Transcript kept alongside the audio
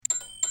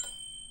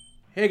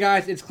Hey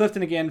guys, it's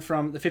Clifton again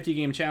from the 50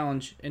 Game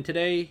Challenge, and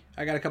today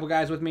I got a couple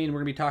guys with me, and we're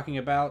going to be talking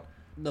about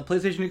the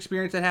PlayStation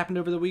Experience that happened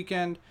over the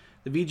weekend,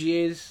 the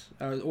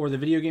VGAs, or the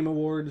Video Game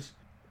Awards,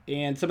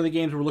 and some of the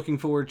games we're looking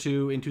forward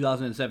to in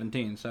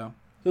 2017. So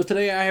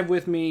today I have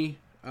with me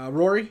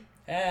Rory.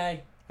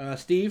 Hey.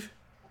 Steve.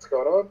 What's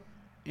going on?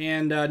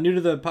 And new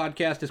to the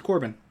podcast is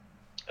Corbin.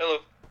 Hello.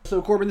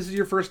 So Corbin, this is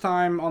your first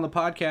time on the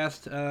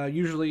podcast.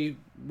 Usually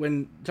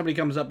when somebody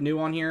comes up new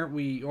on here,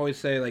 we always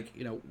say,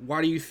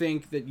 why do you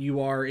think that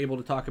you are able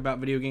to talk about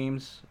video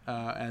games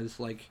as,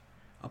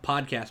 a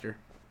podcaster?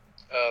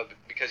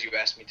 Because you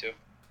asked me to.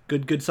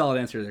 Good solid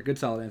answer there. Good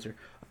solid answer.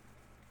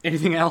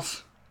 Anything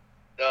else?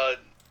 I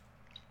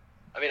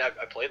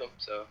play them,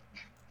 so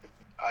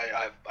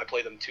I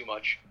play them too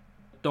much.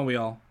 Don't we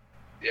all?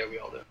 Yeah, we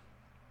all do.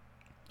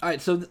 All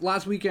right, so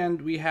last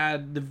weekend we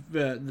had the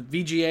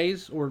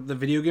VGAs, or the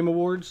Video Game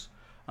Awards.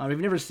 If you've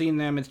never seen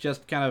them, it's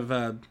just kind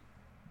of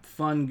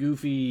fun,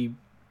 goofy.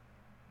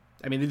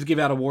 They just give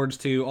out awards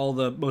to all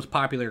the most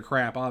popular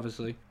crap,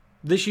 obviously.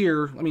 This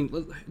year,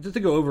 just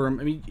to go over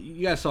them,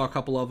 you guys saw a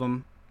couple of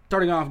them.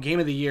 Starting off, Game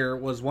of the Year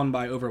was won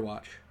by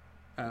Overwatch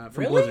from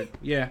Really? Blizzard.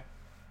 Yeah.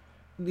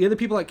 The other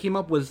people that came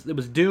up was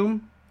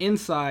Doom,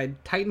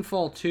 Inside,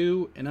 Titanfall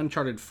 2, and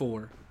Uncharted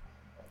 4.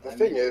 The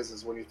thing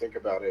is when you think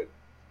about it,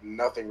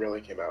 nothing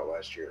really came out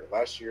last year.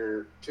 Last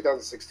year,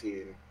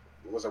 2016,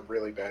 was a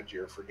really bad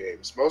year for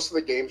games. Most of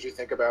the games you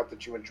think about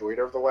that you enjoyed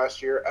over the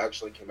last year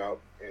actually came out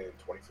in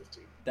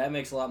 2015. That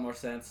makes a lot more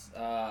sense.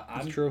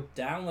 I'm true.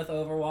 down with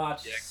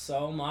Overwatch Yeah.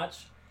 so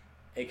much,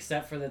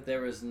 except for that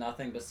there was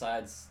nothing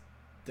besides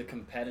the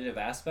competitive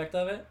aspect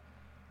of it.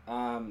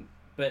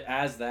 But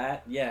as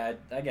that, yeah,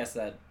 I guess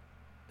that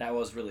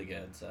was really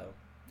good. So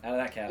out of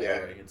that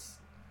category,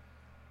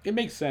 It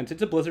makes sense.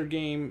 It's a Blizzard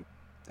game.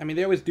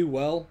 They always do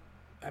well.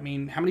 How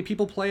many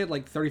people play it?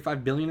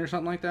 35 billion or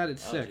something like that?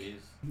 It's sick.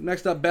 Geez.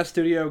 Next up, Best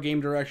Studio Game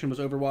Direction was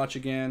Overwatch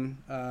again.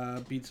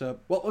 Beats up...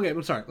 Well, okay,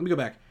 I'm sorry. Let me go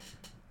back.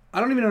 I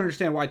don't even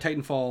understand why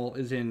Titanfall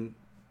is in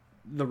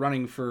the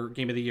running for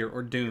Game of the Year,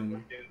 or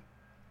Doom.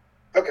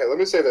 Okay, let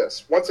me say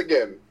this. Once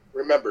again,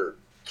 remember,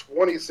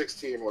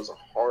 2016 was a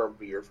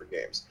horrible year for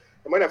games.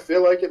 It might not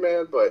feel like it,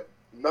 man, but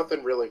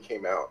nothing really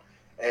came out.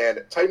 And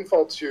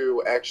Titanfall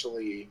 2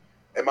 actually,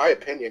 in my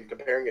opinion,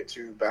 comparing it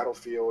to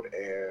Battlefield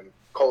and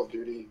Call of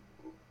Duty,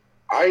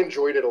 I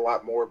enjoyed it a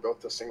lot more,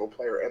 both the single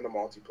player and the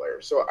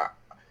multiplayer. So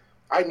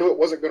I knew it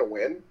wasn't going to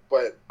win,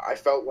 but I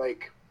felt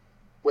like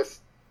with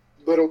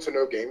little to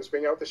no games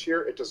being out this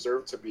year, it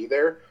deserved to be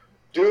there.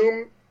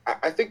 Doom,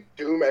 I think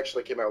Doom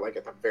actually came out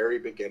at the very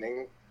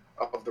beginning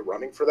of the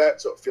running for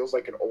that, so it feels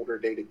like an older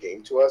dated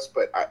game to us,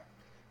 but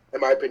in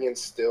my opinion,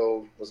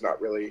 still was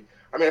not really...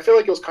 I feel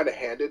like it was kind of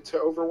handed to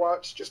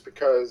Overwatch just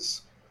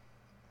because...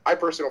 I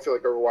personally don't feel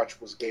like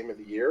Overwatch was Game of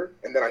the Year,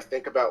 and then I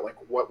think about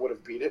what would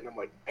have beat it, and I'm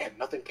like, man,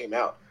 nothing came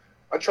out.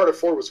 Uncharted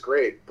 4 was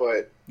great,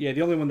 but Yeah,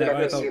 the only one that I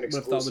would thought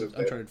have was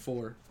Uncharted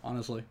 4,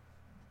 honestly.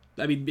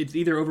 it's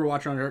either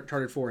Overwatch or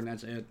Uncharted 4, and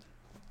that's it.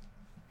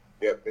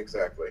 Yep,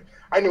 exactly.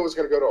 I knew it was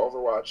going to go to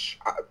Overwatch.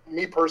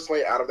 Me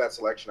personally, out of that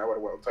selection, I would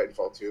have went with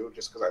Titanfall 2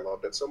 just because I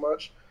loved it so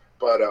much.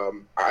 But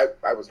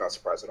I was not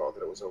surprised at all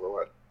that it was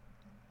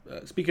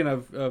Overwatch. Speaking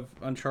of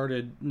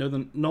Uncharted,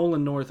 Nolan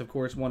North, of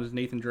course, won as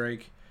Nathan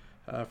Drake.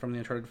 From the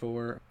Uncharted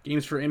 4.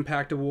 Games for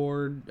Impact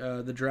Award,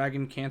 The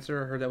Dragon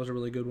Cancer. I heard that was a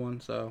really good one,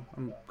 so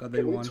I'm glad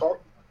they won. Can we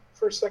talk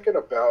for a second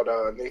about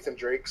Nathan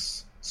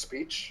Drake's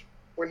speech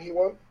when he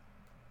won?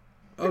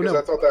 Because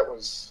I thought that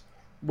was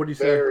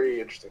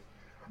very interesting.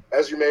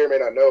 As you may or may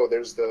not know,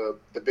 there's the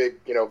big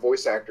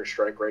voice actor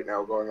strike right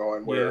now going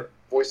on where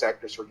voice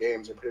actors for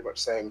games are pretty much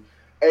saying,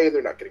 A,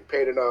 they're not getting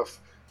paid enough,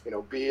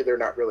 B, they're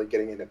not really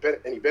getting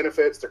any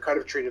benefits. They're kind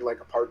of treated like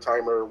a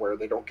part-timer where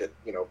they don't get,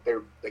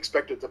 they're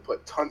expected to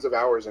put tons of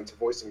hours into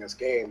voicing this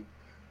game.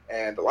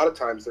 And a lot of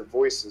times their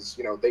voices,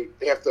 they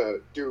have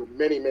to do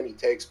many, many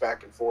takes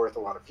back and forth, a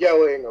lot of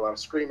yelling, a lot of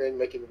screaming,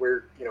 making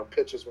weird,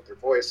 pitches with their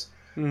voice.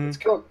 Mm-hmm. It's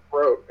killing the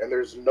throat, and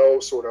there's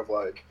no sort of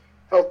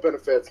health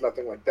benefits,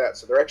 nothing like that.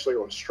 So they're actually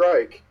on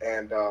strike,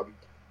 and,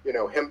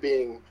 him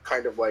being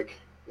kind of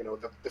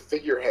the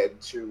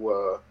figurehead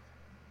to,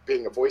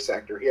 being a voice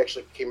actor, he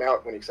actually came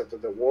out when he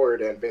accepted the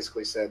award and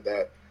basically said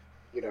that,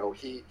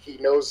 he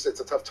knows it's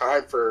a tough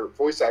time for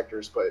voice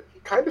actors, but he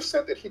kind of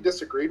said that he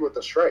disagreed with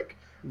the strike.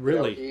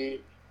 Really?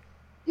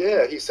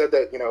 He said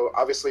that,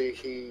 obviously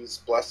he's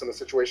blessed in the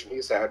situation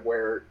he's had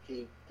where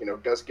he,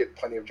 does get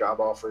plenty of job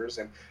offers,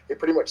 and he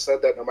pretty much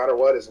said that no matter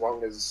what, as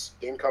long as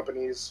game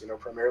companies,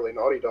 primarily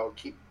Naughty Dog,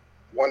 keep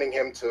wanting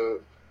him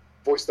to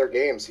voice their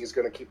games, he's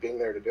going to keep being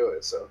there to do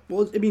it. So,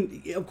 well,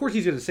 of course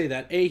he's going to say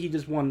that. He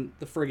just won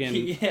the friggin'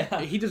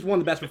 he just won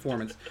the best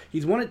performance.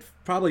 He's won it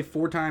probably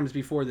 4 times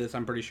before this,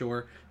 I'm pretty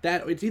sure.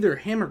 That it's either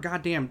him or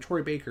goddamn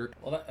Troy Baker.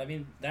 Well,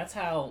 that's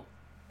how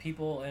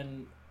people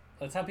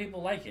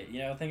like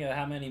it. Think of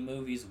how many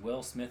movies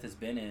Will Smith has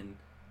been in,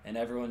 and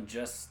everyone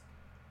just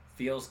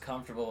feels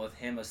comfortable with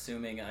him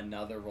assuming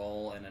another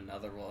role, and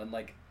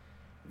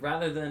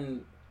rather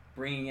than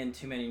bringing in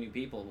too many new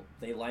people,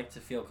 they like to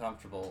feel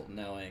comfortable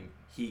knowing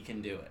he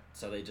can do it.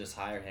 So they just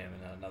hire him,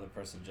 and another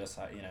person just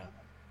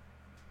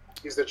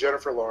He's the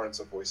Jennifer Lawrence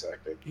of voice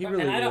acting. He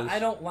really is. I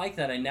don't like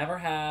that. I never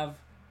have,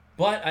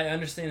 but I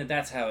understand that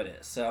that's how it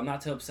is. So I'm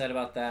not too upset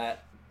about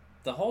that.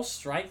 The whole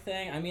strike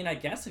thing, I mean, I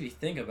guess if you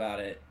think about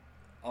it,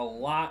 a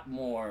lot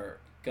more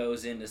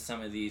goes into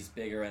some of these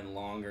bigger and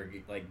longer,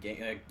 like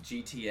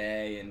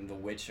GTA and The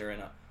Witcher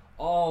and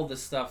all the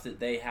stuff that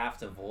they have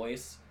to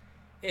voice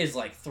is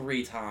like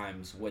 3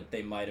 times what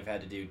they might have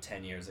had to do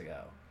 10 years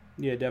ago.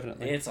 Yeah,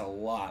 definitely. It's a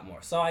lot more.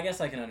 So I guess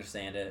I can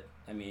understand it.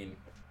 I mean,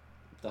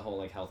 the whole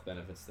like health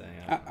benefits thing.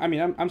 I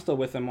mean, I'm still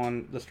with them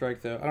on the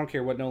strike, though. I don't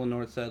care what Nolan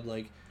North said.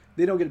 Like,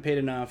 they don't get paid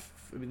enough.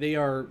 They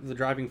are the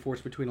driving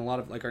force between a lot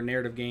of like our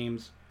narrative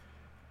games.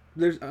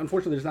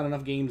 Unfortunately, there's not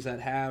enough games that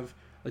have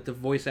like the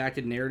voice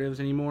acted narratives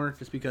anymore,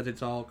 just because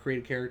it's all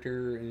created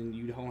character and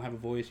you don't have a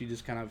voice. You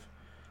just kind of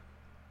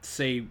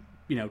say,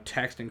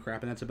 text and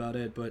crap, and that's about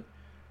it. But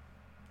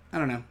I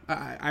don't know.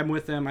 I'm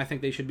with them. I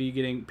think they should be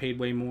getting paid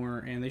way more,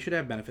 and they should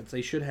have benefits.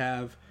 They should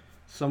have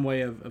some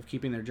way of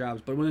keeping their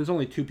jobs. But when there's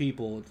only 2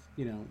 people, it's,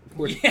 of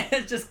course...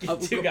 Yeah, just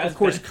give 2 guys Of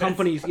course,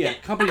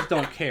 benefits. companies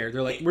don't care.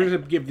 They're like, we're going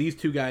to give these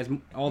 2 guys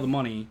all the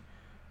money.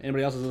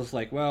 Anybody else is just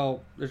like,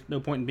 well, there's no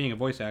point in being a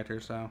voice actor,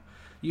 so...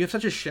 You have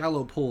such a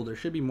shallow pool. There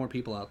should be more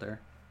people out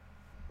there.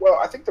 Well,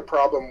 I think the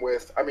problem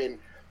with... I mean,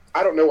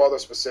 I don't know all the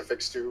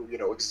specifics to,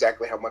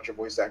 exactly how much a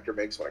voice actor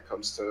makes when it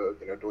comes to,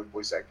 doing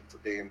voice acting for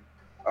game.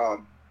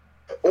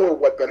 Or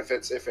what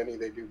benefits, if any,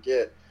 they do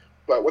get.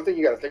 But one thing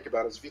you got to think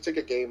about is if you take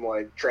a game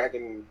like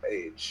Dragon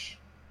Age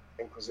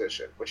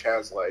Inquisition, which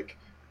has like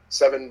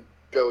 7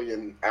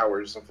 billion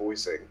hours of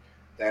voicing,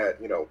 that,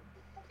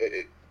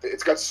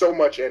 it's got so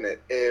much in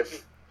it.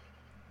 If,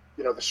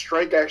 the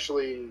strike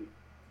actually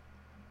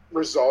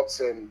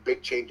results in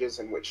big changes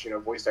in which,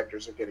 voice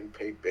actors are getting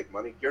paid big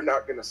money, you're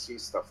not going to see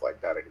stuff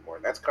like that anymore.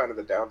 And that's kind of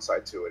the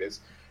downside to it, is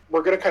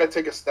we're going to kind of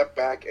take a step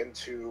back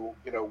into,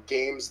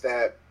 games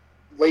that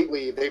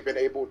lately they've been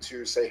able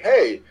to say,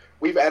 hey,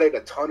 we've added a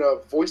ton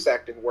of voice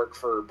acting work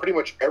for pretty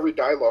much every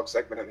dialogue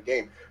segment in the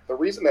game. The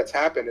reason that's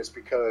happened is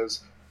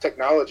because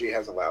technology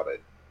has allowed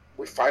it.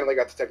 We finally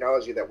got the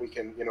technology that we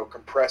can,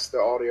 compress the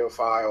audio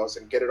files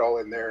and get it all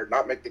in there,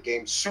 not make the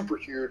game super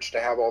huge to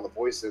have all the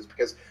voices.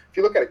 Because if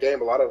you look at a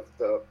game, a lot of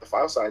the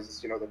file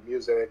sizes, the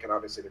music and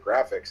obviously the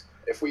graphics,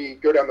 if we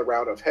go down the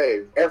route of,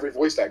 hey, every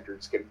voice actor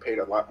is getting paid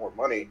a lot more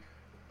money,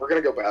 we're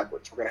going to go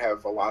backwards. We're going to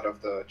have a lot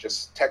of the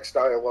just text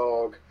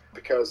dialogue,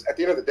 because at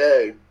the end of the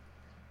day,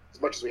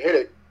 as much as we hate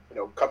it,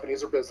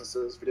 companies are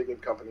businesses, video game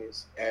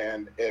companies,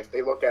 and if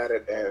they look at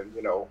it and,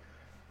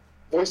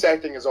 voice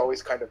acting has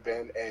always kind of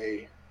been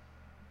a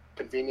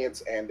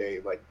convenience and a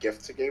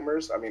gift to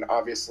gamers. I mean,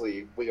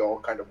 obviously we all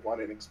kind of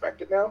want and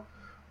expect it now.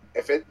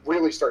 If it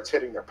really starts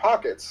hitting their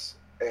pockets,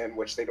 in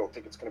which they don't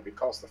think it's going to be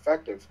cost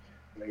effective,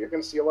 you're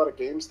going to see a lot of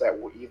games that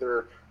will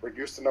either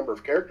reduce the number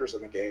of characters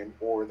in the game,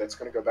 or that's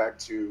going to go back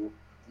to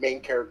main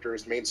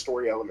characters, main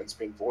story elements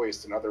being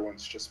voiced, and other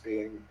ones just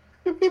being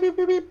beep, beep, beep,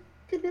 beep, beep,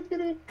 beep, beep,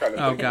 beep, kind of.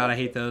 Oh god, I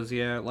hate those.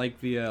 Yeah, like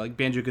the like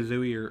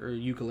Banjo-Kazooie or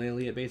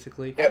ukulele,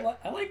 basically. Yep.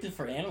 I liked it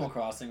for Animal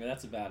Crossing, but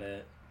that's about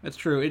it. That's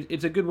true.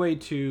 It's a good way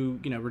to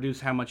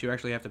reduce how much you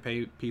actually have to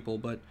pay people,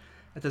 but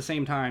at the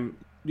same time,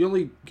 the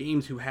only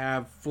games who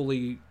have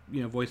fully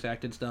voice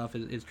acted stuff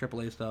is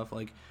AAA stuff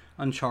like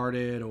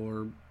Uncharted,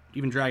 or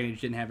even Dragon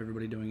Age didn't have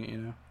everybody doing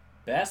it.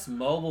 Best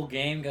mobile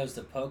game goes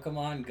to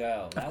Pokemon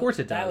Go. Of course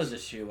it does. That was a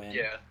shoo-in.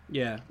 Yeah.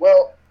 Yeah.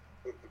 Well,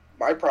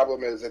 my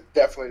problem is it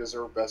definitely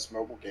deserves best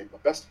mobile game,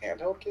 but best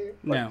handheld game?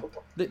 No.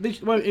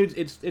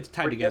 It's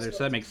tied together,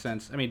 so that makes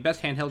sense. I mean,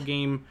 best handheld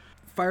game,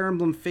 Fire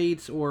Emblem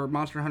Fates or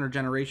Monster Hunter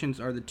Generations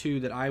are the 2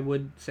 that I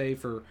would say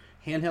for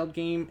handheld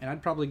game, and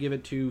I'd probably give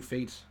it to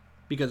Fates,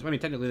 because,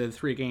 technically they're the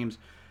 3 games.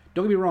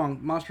 Don't get me wrong,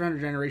 Monster Hunter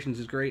Generations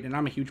is great, and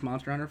I'm a huge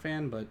Monster Hunter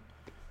fan, but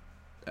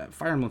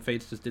Fire Emblem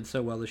Fates just did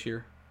so well this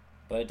year.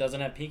 But it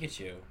doesn't have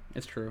Pikachu.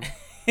 It's true.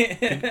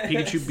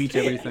 Pikachu beats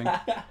everything.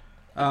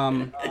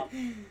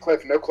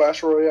 Cliff, no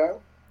Clash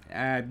Royale?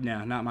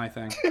 No, not my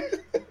thing.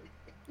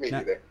 Me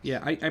neither.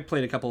 Yeah, I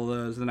played a couple of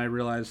those, and then I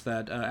realized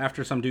that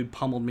after some dude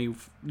pummeled me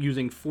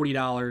using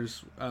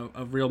 $40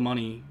 of real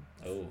money,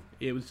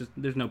 it was just,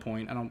 there's no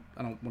point. I don't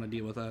want to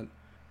deal with that.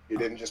 You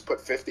didn't just put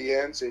 50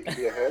 in so you could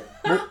be ahead?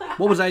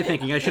 What was I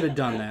thinking? I should have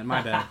done that.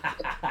 My bad.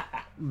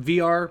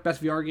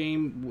 Best VR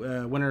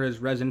game, winner is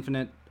Res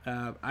Infinite.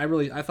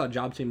 I thought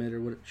Job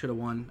Simulator should have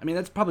won. I mean,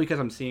 that's probably because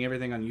I'm seeing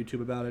everything on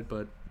YouTube about it,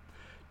 but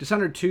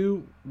Dishonored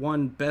 2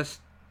 won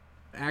Best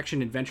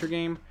Action Adventure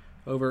Game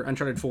over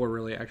Uncharted 4,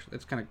 really, actually.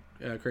 It's kind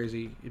of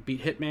crazy. It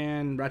beat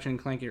Hitman, Ratchet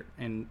 & Clank,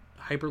 and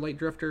Hyper Light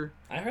Drifter.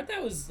 I heard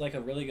that was,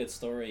 a really good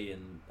story,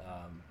 and...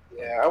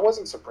 Yeah, I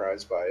wasn't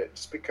surprised by it,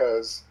 just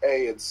because,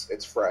 A,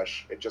 it's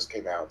fresh. It just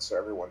came out, so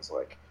everyone's,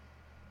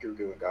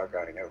 goo-goo and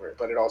gaga-ing over it.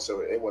 But it was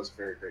a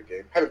very great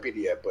game. Haven't beat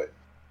it yet, but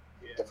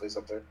definitely is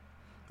up there.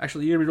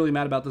 Actually, you're going to be really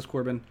mad about this,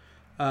 Corbin.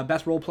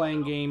 Best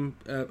role-playing game,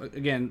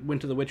 again,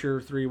 went to The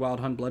Witcher 3 Wild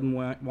Hunt Blood and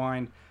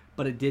Wine,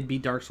 but it did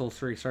beat Dark Souls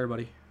 3. Sorry,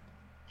 buddy.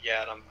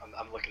 Yeah, and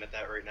I'm looking at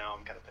that right now.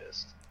 I'm kind of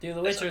pissed. Dude,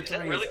 The Witcher 3 is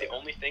that really the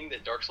only thing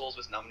that Dark Souls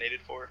was nominated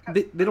for?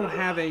 They don't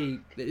have a.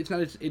 It's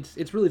not.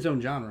 It's really its own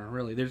genre.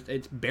 Really,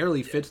 it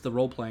barely fits the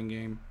role playing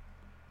game.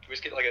 We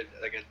just get like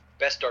a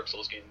best Dark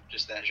Souls game,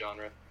 just that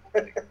genre.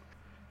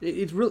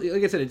 It's really,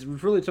 like I said, it's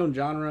really its own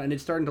genre, and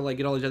it's starting to like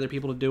get all these other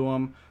people to do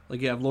them. Like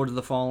you have Lords of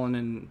the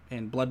Fallen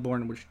and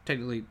Bloodborne, which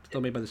technically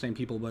still made by the same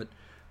people, but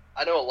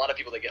I know a lot of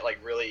people that get like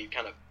really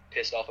kind of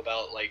pissed off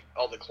about like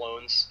all the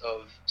clones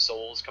of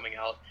Souls coming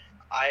out.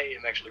 I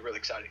am actually really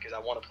excited because I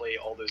want to play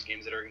all those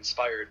games that are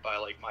inspired by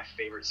like my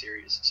favorite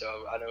series.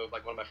 So I know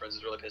like one of my friends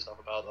is really pissed off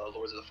about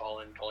Lords of the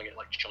Fallen, calling it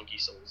like chunky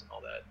Souls and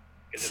all that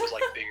because it was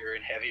like bigger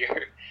and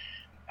heavier.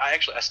 I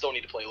still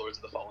need to play Lords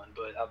of the Fallen,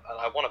 but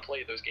I want to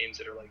play those games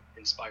that are like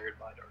inspired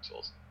by Dark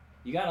Souls.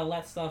 You gotta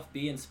let stuff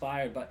be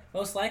inspired, but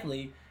most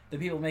likely the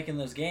people making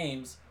those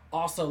games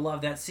also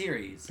love that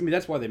series. I mean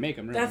that's why they make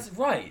them. Really. That's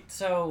right.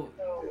 So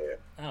Yeah.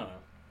 I don't know.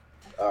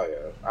 Oh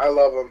yeah, I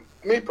love them.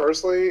 Me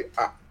personally,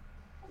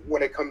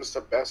 when it comes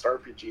to best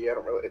RPG, I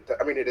don't really.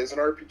 I mean, it is an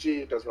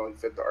RPG. It doesn't really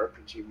fit the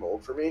RPG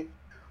mold for me.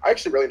 I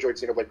actually really enjoyed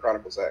Xenoblade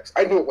Chronicles X.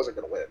 I knew it wasn't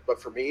going to win, but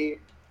for me,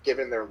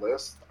 given their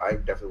list, I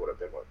definitely would have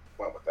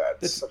went with that.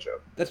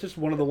 That's just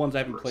one of the ones I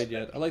haven't played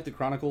yet. I like the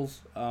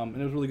Chronicles, and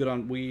it was really good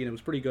on Wii, and it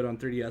was pretty good on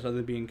 3DS, other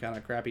than being kind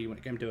of crappy when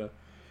it came to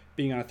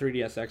being on a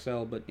 3DS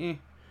XL. But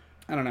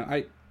I don't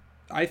know.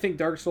 I think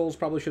Dark Souls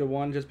probably should have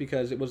won just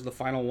because it was the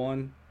final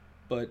one.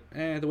 But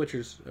The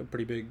Witcher's a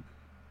pretty big.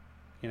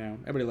 You know,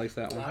 everybody likes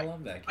that one. I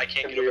love that game. I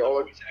can't get over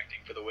the voice acting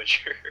for The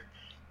Witcher.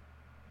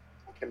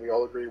 Can we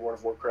all agree World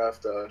of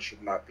Warcraft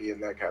should not be in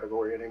that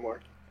category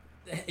anymore?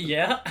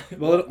 Yeah.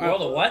 Well,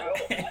 World of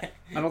what?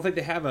 I don't think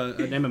they have an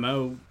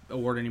MMO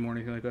award anymore or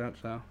anything like that.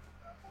 So.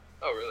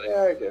 Oh really?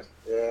 Yeah, I guess.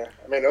 Yeah,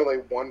 I mean, only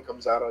one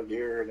comes out a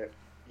year, and it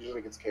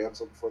usually gets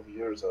canceled before the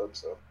year's up.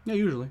 So. Yeah,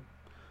 usually.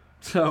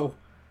 So,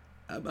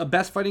 a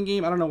best fighting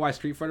game. I don't know why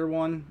Street Fighter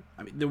won.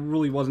 I mean, there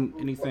really wasn't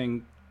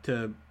anything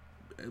to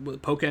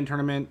Pokken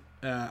tournament.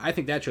 I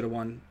think that should have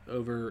won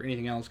over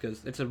anything else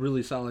because it's a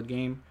really solid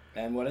game.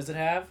 And what does it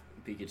have?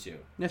 Pikachu.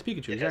 That's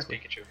Pikachu, it exactly.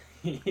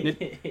 Has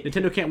Pikachu.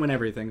 Nintendo can't win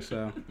everything,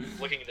 so.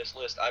 Looking at this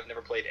list, I've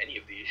never played any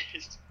of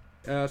these.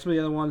 Some of the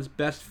other ones,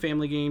 best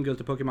family game goes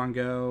to Pokemon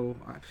Go.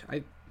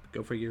 I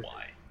go figure.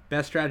 Why?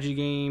 Best strategy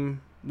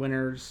game,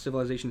 winners,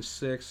 Civilization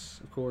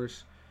 6, of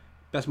course.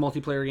 Best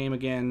multiplayer game,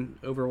 again,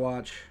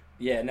 Overwatch.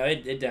 Yeah, no,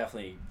 it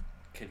definitely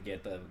could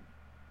get the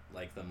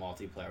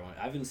multiplayer one.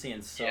 I've been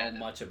seeing so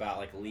much about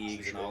like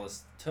leagues and all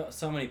this.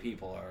 So many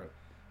people are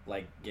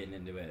like getting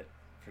into it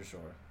for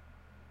sure.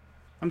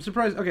 I'm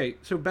surprised. Okay,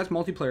 so best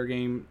multiplayer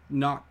game,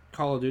 not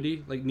Call of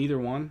Duty, like neither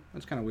one.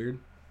 That's kind of weird.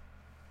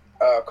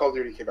 Call of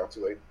Duty came out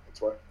too late.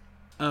 That's why.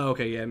 Oh,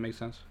 okay, yeah, it makes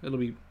sense. It'll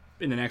be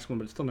in the next one,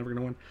 but it's still never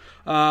gonna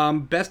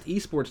win. Best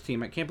esports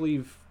team. I can't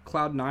believe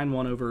Cloud9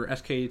 won over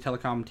SK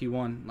Telecom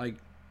T1. Like,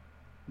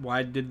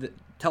 why did the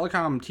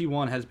Telecom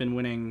T1 has been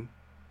winning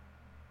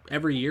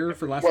every year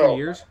for the last 3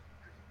 years?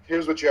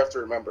 Here's what you have to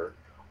remember.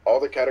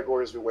 All the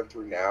categories we went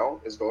through now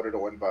is voted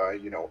on by,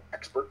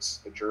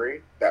 experts, the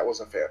jury. That was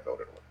a fan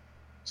voted on.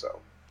 So.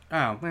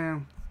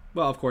 Oh,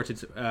 well, of course,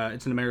 it's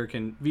an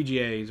American.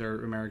 VGAs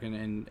are American,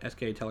 and SK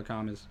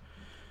Telecom is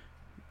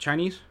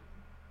Chinese?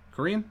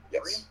 Korean?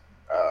 Yes.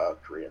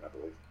 Korean, I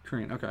believe.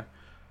 Korean, okay.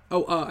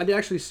 Oh, I did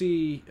actually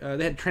see,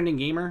 they had Trending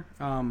Gamer,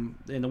 and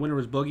the winner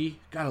was Boogie.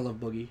 Gotta love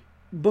Boogie.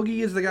 Boogie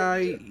is the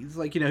guy, he's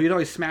like, he's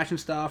always smashing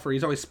stuff, or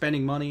he's always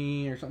spending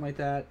money, or something like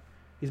that.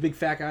 He's a big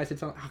fat guy,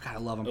 sits on, oh god, I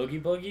love him. Oogie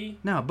Boogie?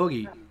 No,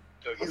 Boogie.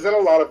 He's in a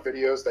lot of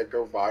videos that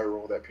go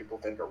viral that people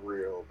think are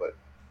real, but...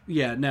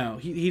 Yeah, no,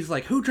 he's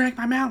like, who drank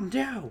my Mountain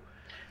Dew?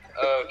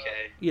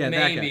 Okay. Yeah,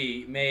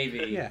 maybe.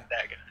 Yeah.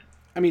 That guy.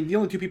 I mean, the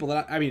only two people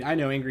that, I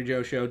know Angry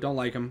Joe Show, don't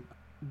like him.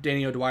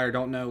 Danny O'Dwyer,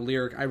 don't know.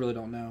 Lyric, I really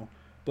don't know.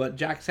 But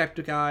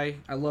Jacksepticeye,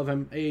 I love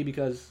him,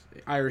 because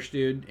Irish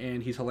dude,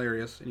 and he's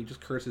hilarious, and he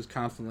just curses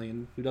constantly,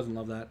 and who doesn't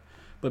love that?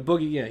 But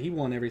Boogie, yeah, he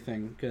won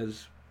everything,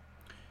 because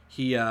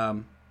he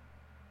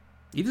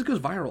just goes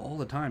viral all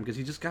the time, because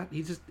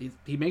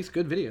he makes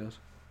good videos.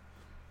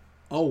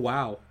 Oh,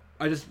 wow.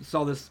 I just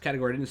saw this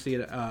category, I didn't see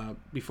it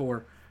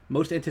before.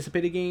 Most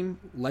anticipated game,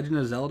 Legend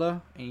of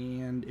Zelda,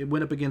 and it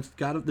went up against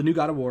the new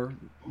God of War,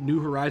 New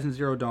Horizon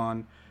Zero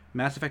Dawn,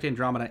 Mass Effect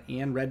Andromeda,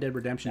 and Red Dead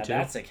Redemption 2.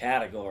 That's a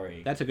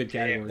category. That's a good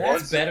category.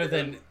 That's better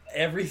than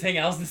everything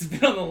else that's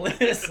been on the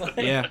list.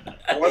 Yeah.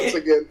 Once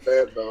again,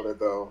 fan voted,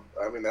 though.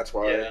 I mean, that's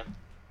why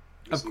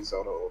you see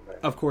Zelda, man.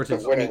 Of course,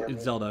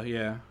 it's Zelda,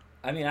 yeah.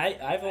 I mean,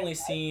 I've only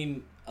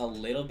seen a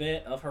little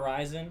bit of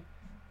Horizon,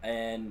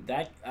 and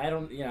that, I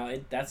don't,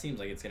 that seems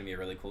like it's going to be a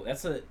really cool...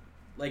 That's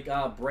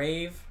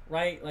Brave,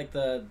 right? Like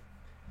the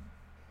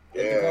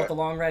girl with the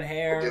long red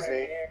hair.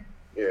 Disney.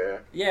 Yeah.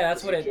 Yeah,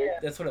 that's what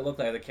it looked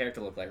like. The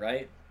character looked like,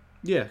 right?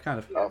 Yeah, kind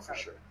of. Oh, for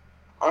sure.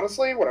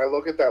 Honestly, when I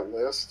look at that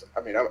list,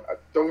 I mean,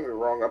 don't get me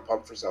wrong, I'm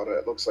pumped for Zelda.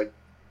 It looks like,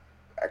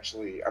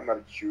 actually, I'm not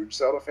a huge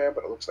Zelda fan,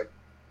 but it looks like,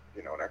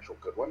 an actual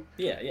good one.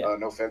 Yeah.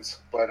 No offense,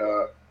 but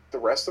the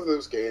rest of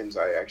those games,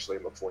 I actually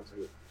am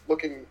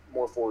looking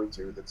more forward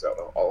to than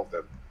Zelda. All of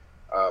them.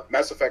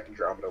 Mass Effect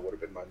Andromeda would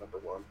have been my number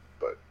one,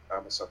 but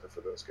I'm a sucker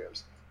for those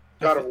games.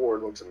 God of War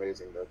looks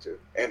amazing though too,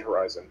 and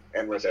Horizon,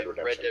 and Red Dead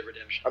Redemption. Red Dead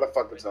Redemption. How the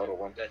fuck is Zelda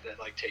one? That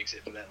like takes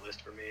it from that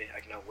list for me. I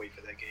cannot wait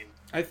for that game.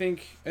 I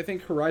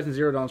think Horizon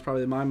Zero Dawn is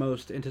probably my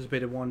most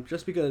anticipated one,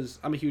 just because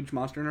I'm a huge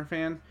Monster Hunter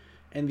fan,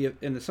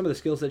 and some of the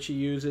skills that she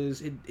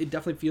uses, it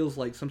definitely feels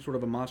like some sort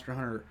of a Monster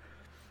Hunter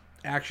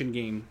action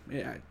game.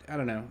 I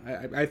don't know.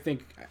 I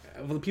think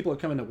the people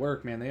that come into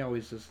work, man,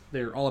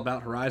 they're all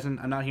about Horizon.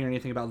 I'm not hearing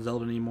anything about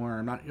Zelda anymore.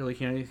 I'm not really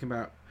hearing anything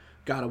about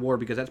God of War,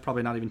 because that's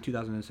probably not even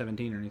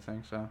 2017 or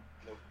anything. So.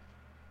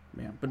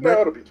 Yeah, but no,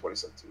 it'll be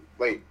 2017.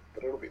 Late,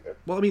 but it'll be there.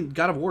 Well, I mean,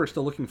 God of War is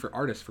still looking for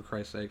artists, for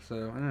Christ's sake,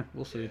 so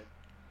we'll see.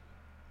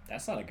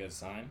 That's not a good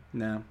sign.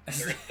 No.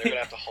 They're going to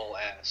have to haul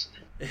ass.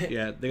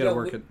 Yeah, they got to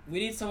work it. We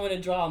need someone to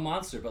draw a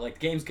monster, but, like, the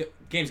game's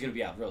going to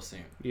be out real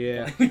soon.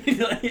 Yeah.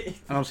 I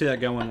don't see that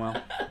going well.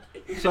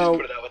 So just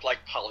put it out with,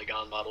 like,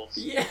 polygon models.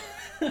 Yeah.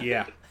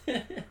 Yeah.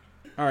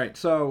 All right,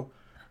 so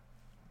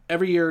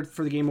every year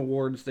for the Game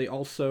Awards, they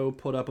also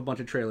put up a bunch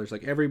of trailers.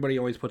 Like, everybody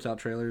always puts out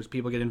trailers.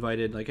 People get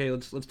invited. Like, hey,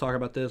 let's talk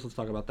about this. Let's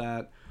talk about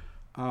that.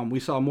 We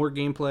saw more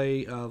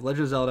gameplay of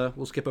Legend of Zelda.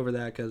 We'll skip over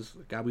that because,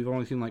 God, we've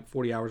only seen like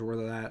 40 hours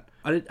worth of that.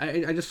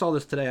 I just saw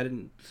this today. I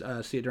didn't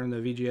see it during the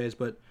VGAs,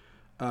 but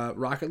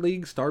Rocket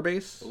League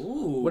Starbase.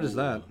 Ooh. What is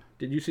that?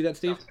 Did you see that,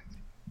 Steve?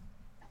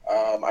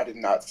 I did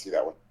not see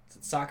that one. Is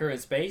it soccer in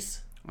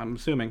space? I'm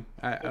assuming.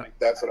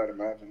 That's what I'd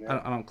imagine, yeah.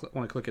 I don't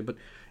want to click it, but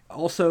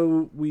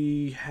also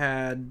we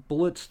had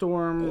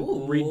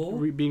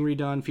Bulletstorm being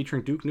redone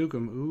featuring Duke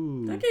Nukem.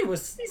 Ooh. That game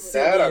was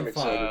that I'm fun.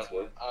 excited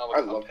for. I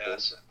love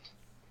Pass.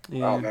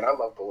 Yeah. Oh man, I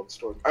love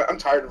Bulletstorm. I'm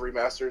tired of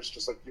remasters,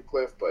 just like you,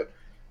 Cliff, but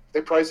if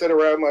they price it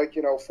around like,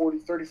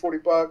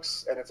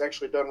 $40 and it's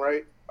actually done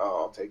right,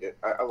 I'll take it.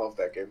 I love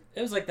that game.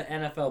 It was like the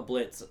NFL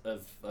Blitz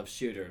of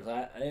shooters.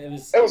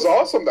 It was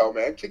awesome though,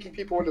 man. Kicking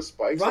people into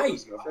spikes. Right.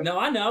 No,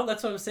 I know.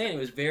 That's what I'm saying. It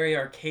was very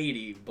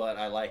arcadey, but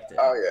I liked it.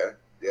 Oh yeah.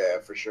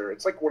 Yeah, for sure.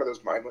 It's like one of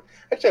those mindless.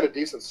 Actually had a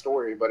decent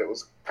story, but it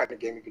was kind of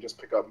game you could just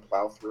pick up and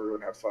plow through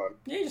and have fun.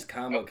 Yeah, you just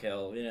combo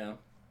kill,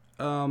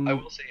 I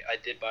will say I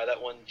did buy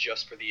that one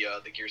just for the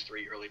Gears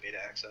 3 early beta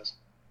access.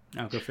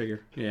 Oh, go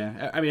figure.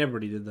 Yeah, I mean,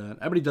 everybody did that.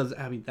 Everybody does.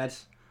 I mean,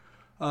 that's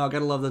gotta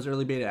love those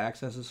early beta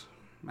accesses.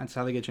 That's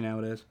how they get you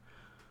nowadays.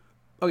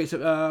 Okay,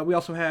 so we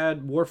also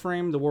had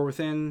Warframe: The War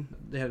Within.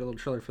 They had a little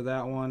trailer for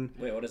that one.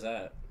 Wait, what is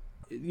that?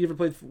 You ever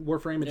played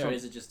Warframe? Yeah,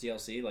 is it just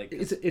DLC? Like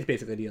it's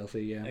basically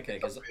DLC, yeah. Okay,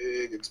 because a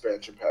big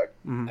expansion pack.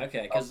 Mm-hmm.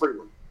 Okay, because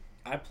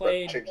I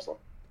played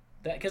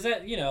that because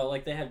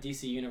like they have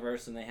DC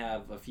Universe and they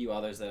have a few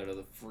others that are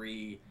the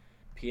free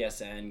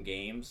PSN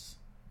games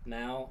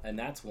now, and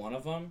that's one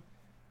of them.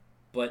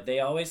 But they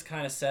always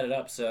kind of set it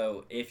up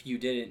so if you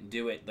didn't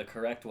do it the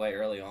correct way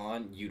early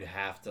on, you'd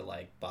have to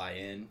like buy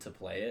in to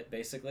play it,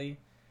 basically,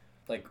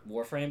 like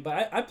Warframe.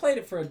 But I played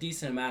it for a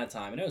decent amount of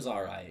time and it was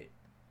all right.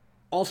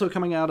 Also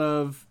coming out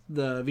of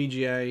the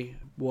VGA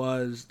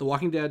was The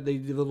Walking Dead. They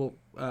did a little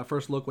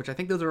first look, which I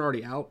think those are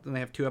already out, and they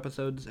have 2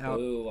 episodes out.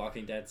 Ooh,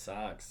 Walking Dead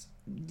sucks.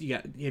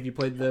 Yeah, have you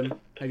played them?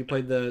 Have you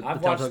played the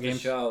I've watched the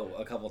show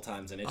a couple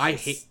times, and I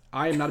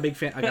am not a big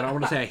fan. I don't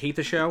want to say I hate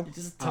the show.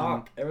 Just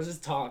talk. Everyone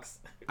just talks.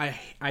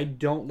 I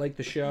don't like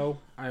the show.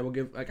 I will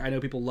give I know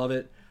people love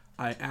it.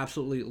 I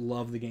absolutely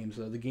love the games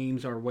though. The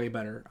games are way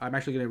better. I'm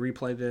actually going to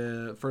replay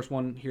the first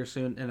one here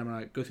soon, and I'm going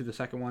to go through the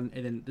second one,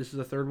 and then this is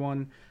the third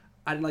one.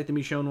 I didn't like the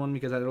Michonne one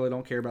because I really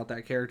don't care about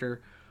that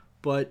character,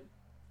 but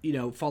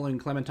following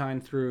Clementine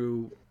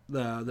through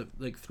the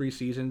like 3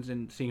 seasons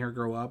and seeing her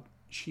grow up,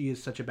 she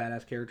is such a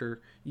badass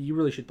character. You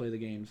really should play the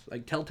games.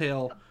 Like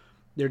Telltale,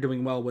 they're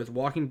doing well with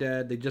Walking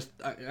Dead. They just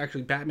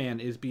actually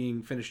Batman is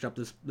being finished up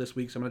this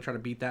week, so I'm gonna try to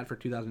beat that for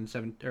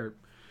 2007 or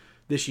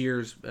this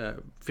year's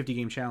 50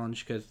 game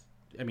challenge because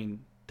I mean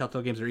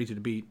Telltale games are easy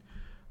to beat.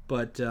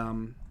 But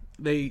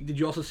did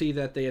you also see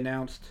that they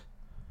announced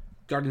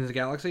Guardians of the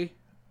Galaxy?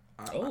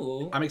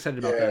 I'm excited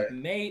about that.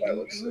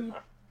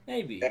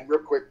 Maybe. And real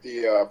quick,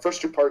 the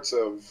first 2 parts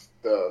of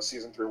the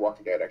season 3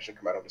 Walking Dead actually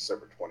come out on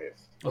December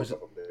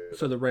 20th.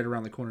 So they're right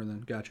around the corner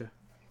then. Gotcha.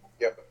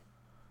 Yep.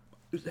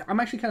 I'm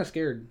actually kind of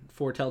scared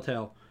for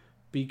Telltale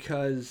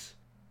because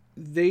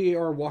they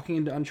are walking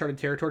into uncharted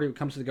territory when it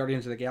comes to the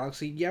Guardians of the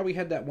Galaxy. Yeah, we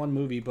had that one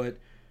movie, but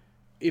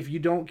if you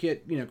don't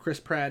get Chris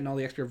Pratt and all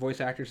the extra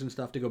voice actors and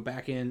stuff to go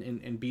back in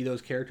and be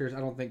those characters, I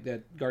don't think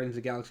that Guardians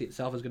of the Galaxy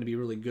itself is going to be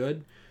really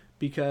good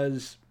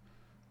because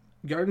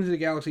Guardians of the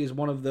Galaxy is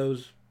one of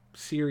those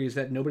series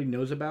that nobody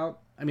knows about.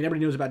 I mean,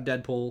 everybody knows about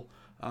Deadpool,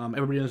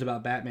 everybody knows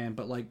about Batman,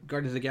 but like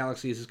Guardians of the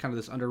Galaxy is kind of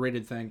this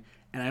underrated thing,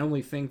 and I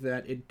only think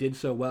that it did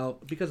so well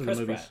because of the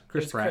movies.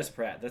 Chris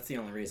Pratt. That's the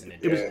only reason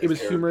it did. It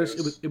was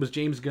humorous. It was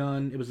James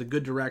Gunn. It was a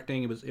good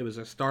directing. It was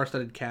a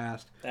star-studded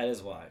cast. That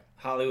is why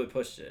Hollywood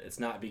pushed it. It's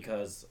not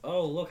because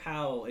look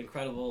how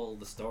incredible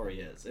the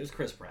story is. It was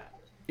Chris Pratt.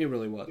 It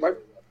really was.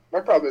 My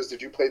problem is,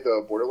 did you play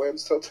the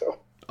Borderlands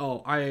Telltale?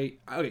 Oh, okay.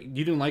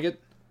 You didn't like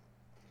it?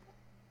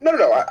 No.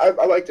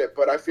 I liked it,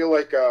 but I feel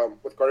like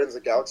with Guardians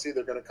of the Galaxy,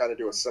 they're going to kind of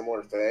do a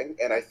similar thing,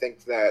 and I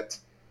think that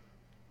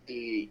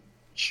the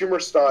humor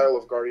style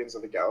of Guardians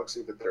of the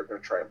Galaxy that they're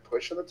going to try and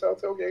push in the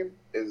Telltale game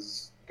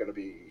is going to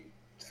be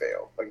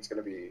fail. Like, it's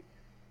going to be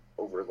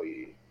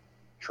overly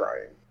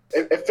trying.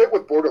 It fit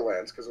with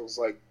Borderlands because it was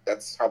like,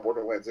 that's how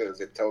Borderlands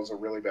is. It tells a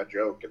really bad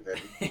joke and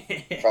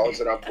then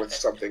follows it up with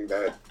something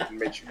that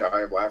makes you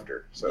die of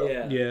laughter. So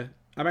yeah.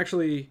 I'm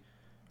actually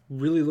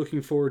really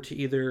looking forward to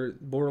either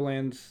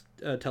Borderlands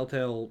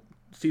Telltale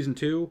Season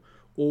 2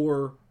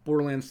 or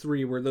Borderlands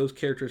 3, where those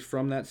characters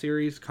from that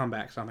series come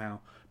back somehow.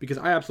 Because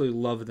I absolutely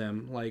love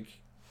them. Like,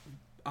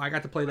 I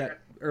got to play that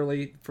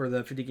early for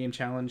the 50 game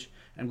challenge.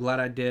 I'm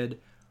glad I did.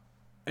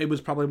 It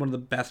was probably one of the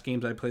best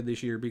games I played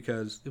this year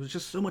because it was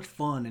just so much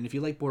fun. And if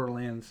you like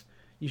Borderlands,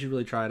 you should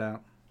really try it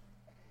out.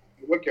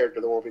 What character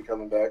that won't be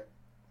coming back?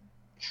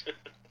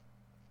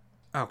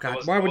 Oh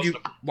God! Why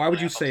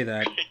would you say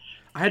that?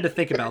 I had to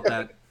think about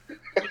that.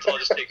 I'll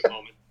just take a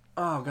moment.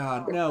 Oh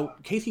God, no!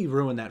 Casey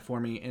ruined that for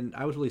me, and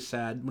I was really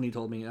sad when he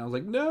told me. And I was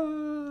like,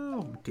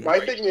 no. My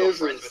thing is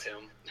with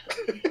him.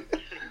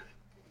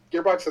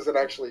 Gearbox hasn't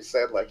actually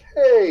said like,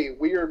 "Hey,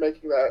 we are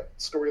making that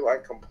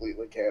storyline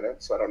completely canon."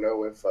 So I don't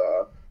know if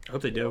I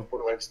hope they do.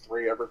 Borderlands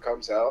 3 ever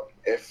comes out,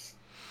 if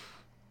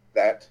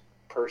that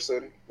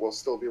person will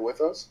still be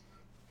with us.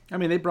 I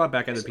mean, they brought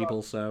back other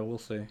people, so we'll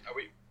see.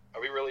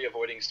 Are we really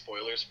avoiding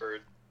spoilers for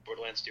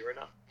Borderlands 2 right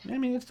now? I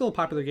mean, it's still a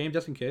popular game,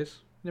 just in case.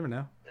 You never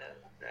know.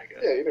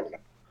 Yeah, you never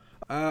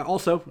know.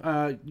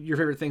 Also, your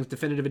favorite things,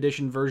 definitive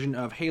edition version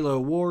of Halo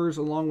Wars,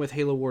 along with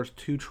Halo Wars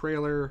 2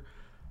 trailer.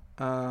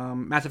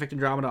 Mass Effect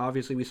Andromeda,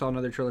 obviously, we saw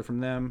another trailer from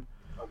them.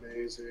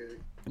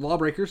 Amazing.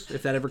 Lawbreakers,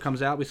 if that ever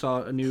comes out, we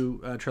saw a new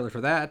trailer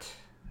for that.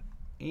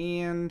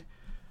 And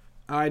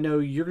I know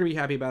you're going to be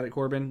happy about it,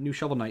 Corbin. New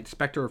Shovel Knight,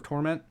 Spectre of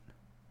Torment.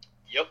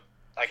 Yep,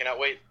 I cannot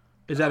wait.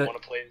 I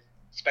want to play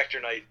Spectre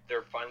Knight.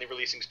 They're finally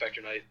releasing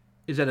Spectre Knight.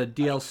 Is that a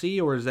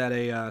DLC or is that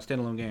a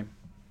standalone game?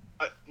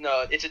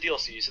 No, it's a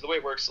DLC. So the way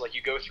it works, like,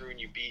 you go through and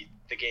you beat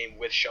the game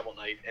with Shovel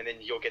Knight, and then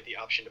you'll get the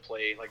option to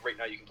play. Like, right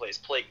now you can play as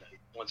Plague Knight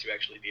once you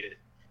actually beat it.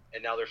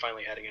 And now they're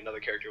finally adding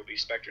another character, will be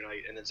Spectre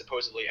Knight, and then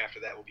supposedly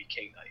after that will be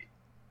King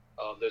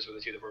Knight. Those were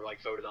the two that were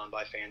like voted on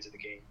by fans of the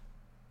game.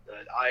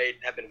 I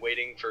have been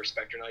waiting for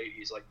Spectre Knight.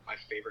 He's like my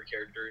favorite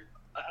character.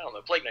 I don't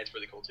know, Plague Knight's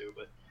really cool too,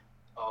 but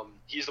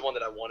he's the one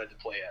that I wanted to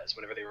play as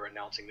whenever they were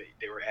announcing that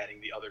they were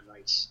adding the other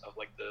knights of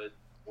like the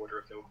Order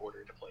of No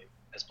Quarter to play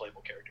as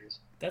playable characters.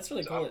 That's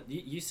really cool.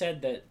 You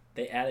said that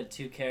they added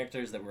two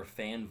characters that were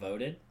fan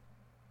voted?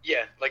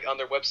 Yeah, like on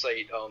their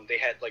website, they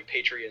had like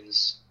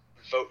Patreons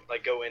vote,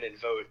 like go in and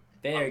vote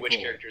on which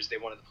characters they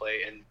wanted to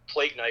play, and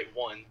Plague Knight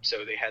won,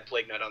 so they had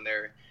Plague Knight on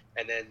there,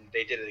 and then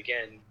they did it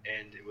again,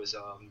 and it was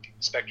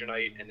Spectre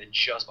Knight, and then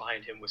just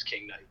behind him was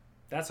King Knight.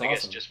 That's awesome. I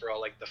guess just for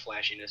all like the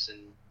flashiness and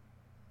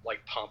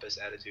like pompous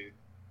attitude.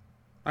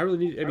 I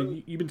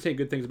mean, you've been saying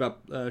good things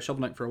about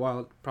Shovel Knight for a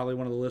while. Probably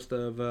one of the list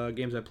of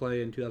games I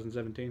play in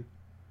 2017.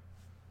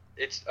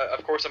 It's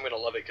of course I'm gonna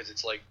love it because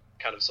it's like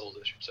kind of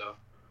Souls-ish. So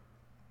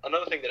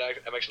another thing that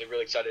I'm actually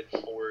really excited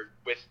for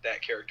with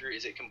that character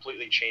is it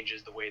completely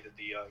changes the way that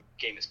the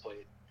game is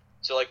played.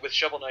 So like with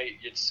Shovel Knight,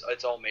 it's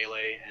all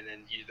melee, and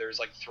then there's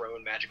like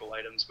thrown magical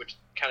items, which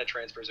kind of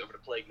transfers over to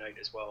Plague Knight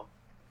as well.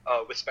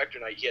 With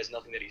Spectre Knight, he has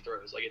nothing that he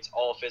throws. Like, it's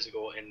all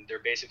physical, and they're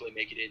basically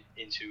making it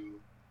into,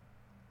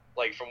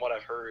 like, from what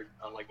I've heard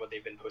on like what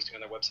they've been posting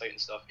on their website and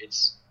stuff,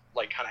 it's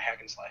like kind of hack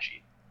and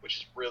slashy, which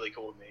is really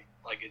cool to me.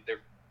 Like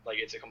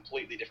it's a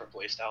completely different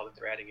play style that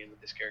they're adding in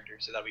with this character,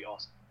 so that'd be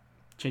awesome.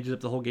 Changes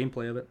up the whole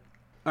gameplay of it.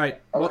 All right.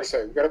 I was gonna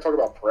say, we gotta talk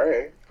about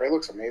Prey. Prey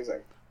looks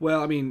amazing.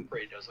 Well, I mean,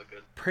 Prey does look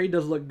good. Prey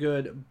does look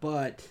good,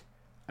 but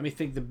I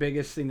think the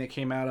biggest thing that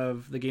came out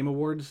of the Game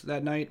Awards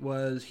that night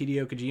was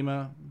Hideo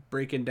Kojima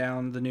breaking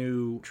down the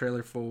new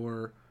trailer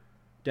for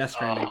Death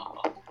Stranding.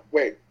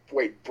 Wait,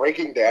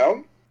 breaking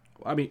down?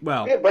 I mean,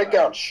 well, he didn't break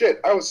down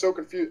shit. I was so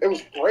confused. It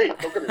was great.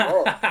 Don't get me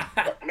wrong.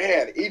 But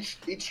man, each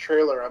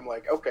trailer, I'm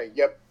like, okay,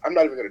 yep. I'm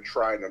not even gonna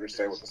try and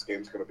understand what this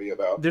game's gonna be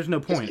about. There's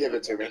no point. Just give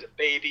it to me. There's a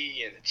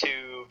baby and a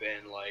tube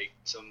and like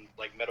some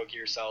like Metal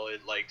Gear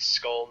Solid like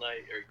Skull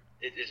Knight, or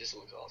it just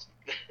looks awesome.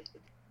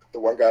 The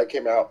one guy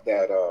came out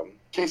that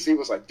KC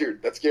was like,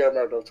 dude, that's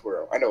Guillermo del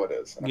Toro. I know it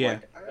is. And yeah.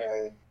 I'm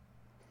like,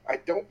 I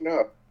don't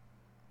know.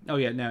 Oh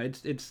yeah, no,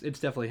 it's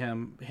definitely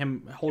him.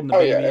 Him holding the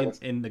baby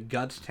in the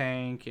guts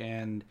tank,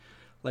 and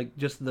like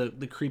just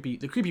the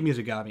creepy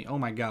music got me. Oh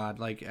my god,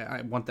 like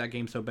I want that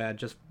game so bad.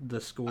 Just the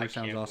score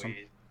sounds awesome.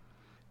 Wait.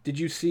 Did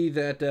you see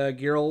that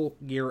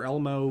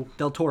Guillermo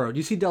del Toro? Do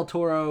you see del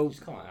Toro?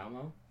 Just call him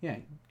Elmo. Yeah,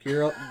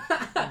 Guillermo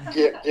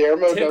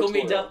del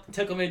Toro.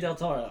 Tickle me del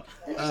Toro.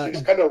 You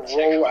just kind of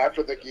roll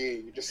after the G.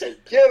 You just say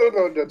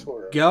Guillermo del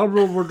Toro.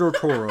 Guillermo del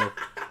Toro.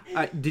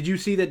 Did you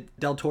see that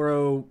del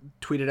Toro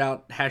tweeted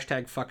out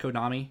 #fuck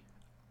Konami?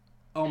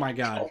 Oh my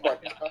god. Oh my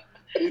god.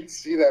 I didn't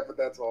see that, but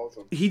that's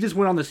awesome. He just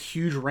went on this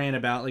huge rant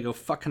about like,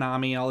 fuck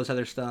Konami and all this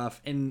other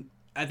stuff, and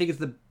I think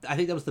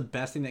that was the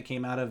best thing that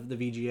came out of the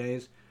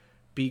VGAs,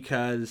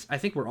 because I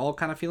think we're all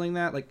kind of feeling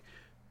that. Like,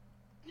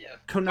 yeah,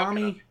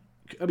 Konami.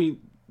 I mean,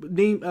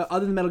 name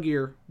other than Metal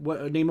Gear,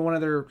 name one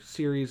other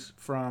series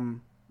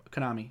from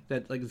Konami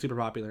that like is super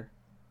popular.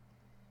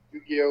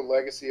 Yu-Gi-Oh!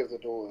 Legacy of the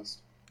Duelist.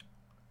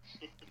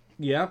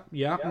 Yeah.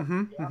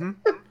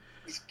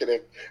 Just kidding.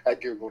 I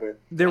googled it.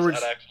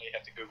 I'd actually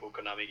have to Google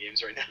Konami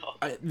games right now.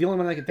 The only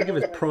one I can think of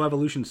is Pro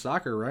Evolution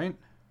Soccer, right?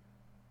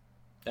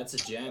 That's a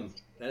gem.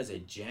 That is a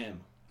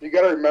gem. You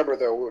got to remember,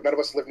 though, none of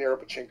us live near a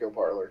pachinko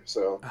parlor,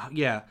 so...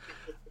 Yeah.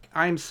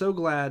 I'm so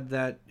glad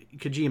that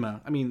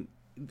Kojima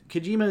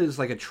is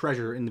like a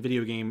treasure in the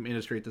video game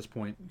industry at this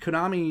point.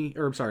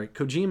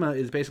 Kojima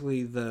is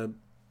basically the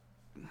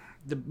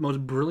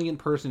most brilliant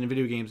person in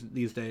video games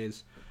these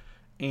days.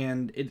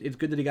 And it's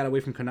good that he got away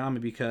from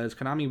Konami, because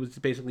Konami was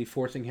basically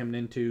forcing him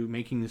into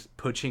making this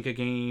Pachinko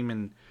game,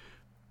 and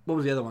what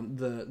was the other one?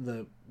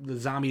 The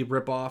zombie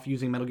ripoff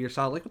using Metal Gear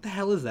Solid. Like, what the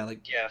hell is that?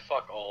 Like, yeah,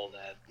 fuck all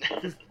that.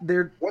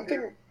 One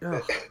thing.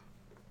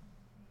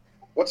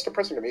 What's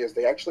depressing to me is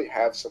they actually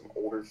have some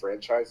older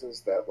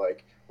franchises that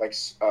like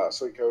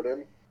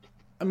Suikoden.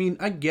 I mean,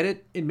 I get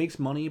it. It makes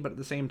money, but at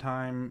the same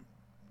time,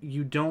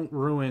 you don't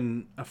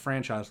ruin a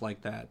franchise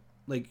like that.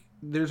 Like,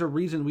 there's a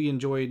reason we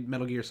enjoyed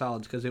Metal Gear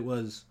Solids, because it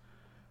was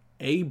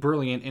A,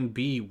 brilliant, and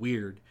B,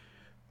 weird.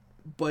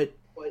 But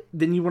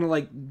then you want to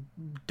like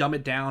dumb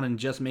it down and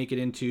just make it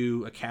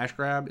into a cash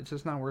grab. It's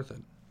just not worth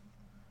it.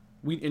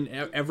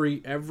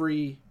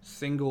 Every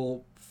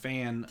single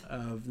fan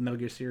of the Metal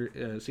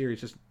Gear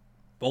series just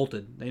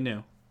bolted. They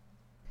knew.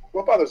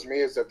 What bothers me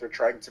is that they're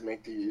trying to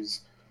make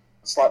these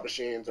slot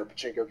machines or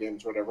pachinko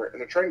games, whatever, and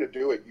they're trying to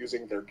do it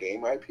using their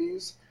game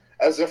IPs,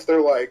 as if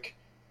they're like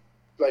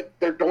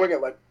they're doing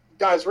it like,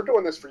 guys, we're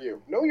doing this for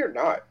you. No, you're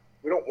not.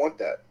 We don't want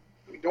that.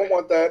 We don't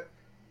want that.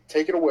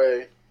 Take it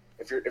away.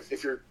 If you're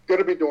going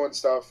to be doing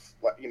stuff,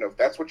 if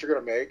that's what you're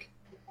going to make,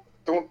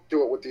 don't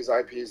do it with these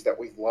IPs that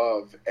we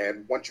love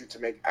and want you to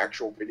make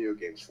actual video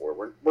games for.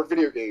 We're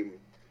video game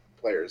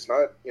players,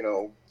 not,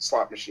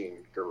 slot machine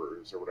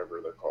gurus or whatever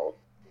they're called.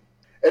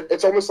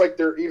 It's almost like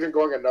they're even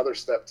going another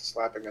step to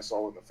slapping us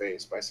all in the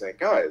face by saying,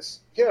 guys,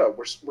 yeah,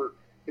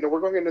 we're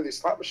going into these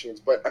slot machines,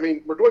 but I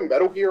mean, we're doing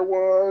Metal Gear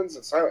ones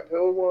and Silent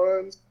Hill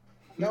ones.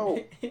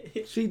 No.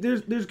 See,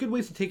 there's good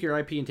ways to take your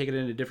IP and take it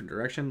in a different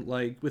direction.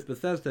 Like with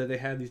Bethesda, they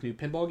had these new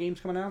pinball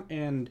games coming out,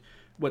 and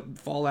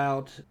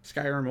Fallout,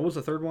 Skyrim, what was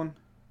the third one?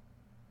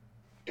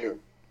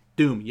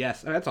 Doom,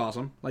 yes. That's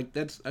awesome. Like,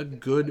 that's a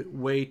good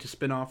way to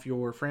spin off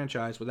your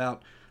franchise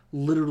without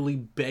literally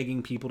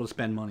begging people to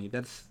spend money.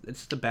 It's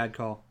just a bad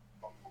call.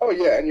 Oh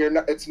yeah, and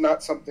it's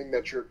not something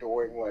that you're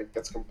doing like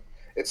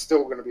it's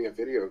still going to be a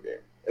video game.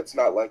 It's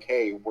not like,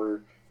 hey, we're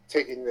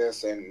taking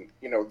this and,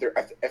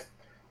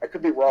 I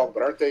could be wrong,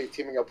 but aren't they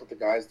teaming up with the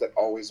guys that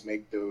always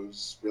make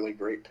those really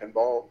great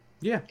pinball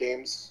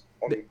games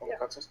on the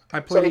consoles?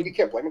 So you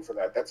can't blame them for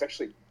that. That's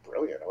actually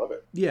brilliant. I love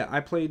it. Yeah, I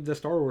played the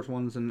Star Wars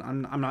ones, and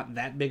I'm not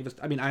that big of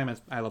a... I mean,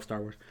 I love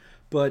Star Wars,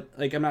 but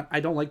like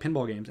I don't like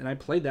pinball games, and I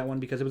played that one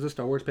because it was a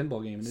Star Wars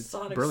pinball game, and it's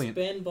Sonic brilliant.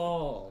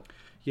 Spinball.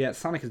 Yeah,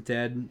 Sonic is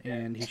dead,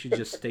 and he should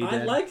just stay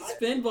dead. I like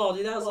Spinball,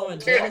 dude. That was on my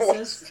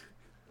Genesis.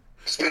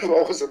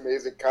 Spinball was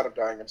amazing. Kind of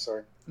dying. I'm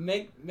sorry.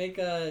 Make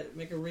a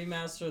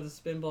remaster of the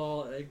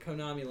Spinball at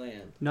Konami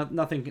Land.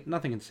 Nothing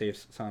can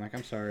save Sonic.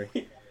 I'm sorry.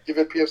 Give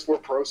it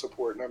PS4 Pro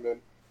support, and I'm in.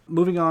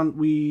 Moving on,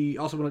 we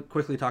also want to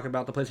quickly talk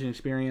about the PlayStation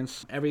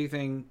Experience.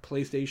 Everything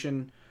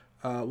PlayStation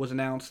was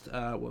announced.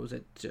 What was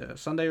it?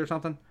 Sunday or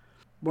something?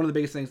 One of the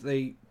biggest things,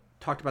 they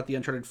talked about the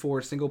Uncharted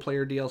 4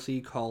 single-player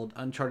DLC called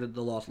Uncharted: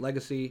 The Lost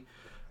Legacy,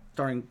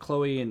 starring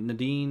Chloe and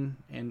Nadine.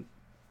 And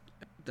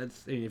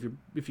that's,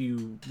 if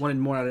you wanted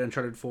more out of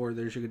Uncharted 4,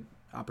 there's your good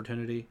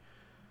opportunity.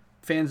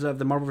 Fans of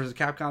the Marvel vs.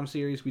 Capcom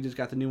series, we just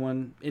got the new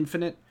one,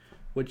 Infinite,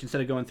 which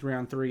instead of going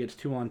 3-on-3, it's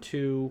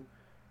 2-on-2.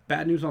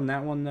 Bad news on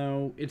that one,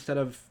 though. It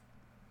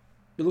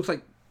looks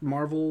like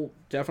Marvel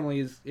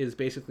definitely is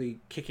basically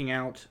kicking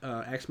out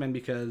X-Men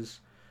because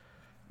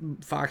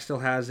Fox still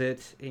has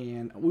it,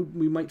 and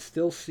we might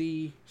still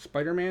see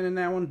Spider-Man in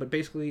that one, but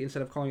basically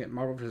instead of calling it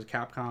Marvel vs.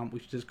 Capcom,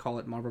 we should just call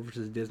it Marvel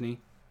vs. Disney.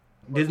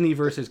 Disney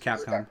versus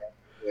Capcom.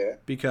 Yeah.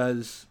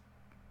 Because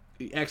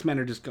X-Men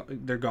are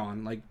they're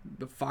gone. Like,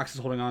 the Fox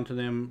is holding on to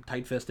them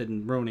tight-fisted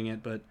and ruining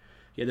it, but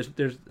yeah, I don't think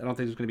there's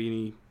going to be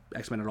any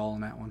X-Men at all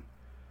in that one.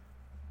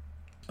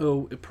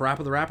 Oh,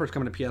 Parappa the Rapper is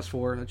coming to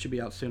PS4. That should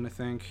be out soon, I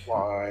think.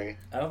 Why?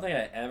 I don't think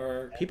I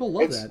ever... People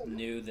love that.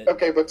 Knew that...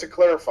 Okay, but to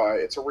clarify,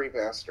 it's a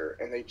remaster,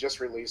 and they just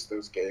released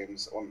those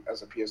games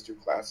as a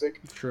PS2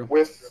 classic. True.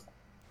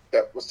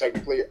 That was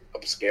technically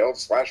upscaled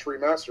 /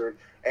 remastered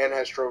and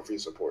has trophy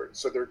support.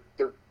 So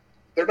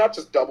they're not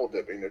just double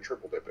dipping; they're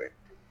triple dipping.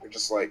 They're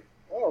just like,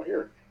 oh,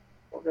 here,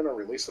 we're gonna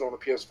release it on a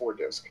PS4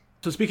 disc.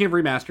 So speaking of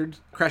remastered,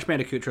 Crash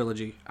Bandicoot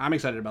trilogy. I'm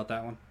excited about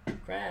that one.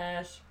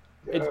 Crash.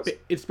 Yes.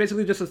 It's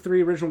basically just the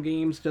 3 original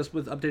games, just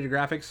with updated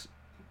graphics.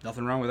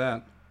 Nothing wrong with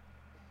that.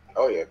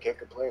 Oh yeah, can't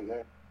complain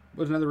there.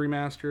 What's another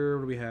remaster?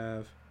 What do we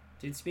have?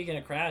 Dude, speaking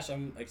of Crash,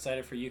 I'm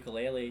excited for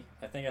Ukulele.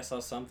 I think I saw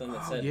something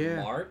that said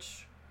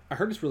March. I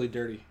heard it's really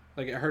dirty.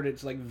 Like, I heard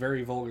it's like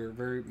very vulgar,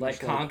 very like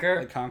Conker.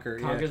 Like Conker.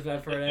 Conker's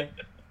bad for it.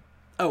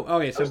 Oh,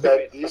 okay. So there's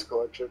that East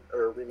collection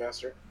or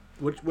remaster.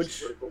 Which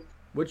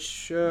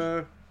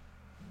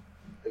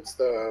It's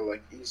the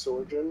East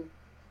Origin.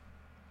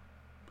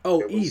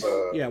 Oh, East.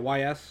 Yeah,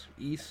 YS.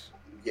 East.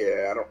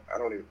 Yeah, I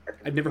don't even.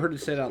 I've never heard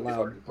it said out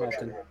loud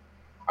often.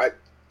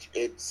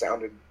 It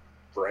sounded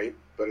right,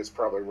 but it's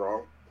probably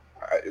wrong.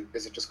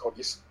 Is it just called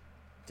East?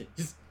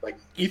 Like,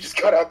 you just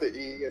cut out the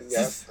E and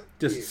yes.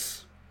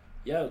 Just.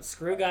 Yo,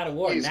 screw God of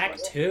War. Knack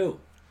 2.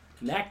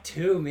 Knack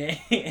 2, man.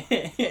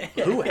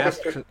 Who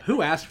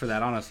asked for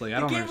that, honestly? I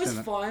don't understand. The game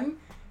was fun.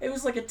 It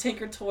was like a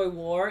Tinker Toy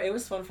War. It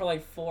was fun for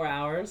like 4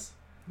 hours.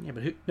 Yeah,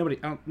 but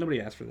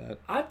nobody asked for that.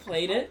 I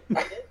played it.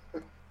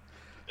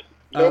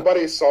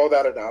 Nobody saw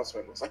that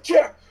announcement. It was like,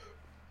 yeah,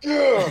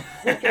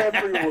 we can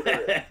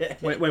pre-order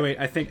it. Wait.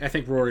 I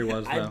think Rory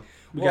was though.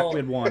 We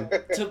had one.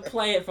 To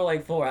play it for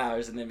like 4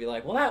 hours and then be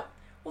like, well,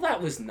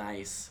 that was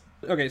nice.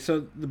 Okay,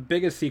 so the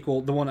biggest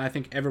sequel, the one I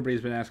think everybody's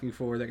been asking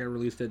for that got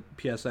released at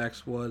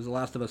PSX, was The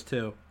Last of Us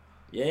 2.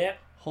 Yeah.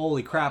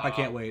 Holy crap! I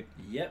can't wait.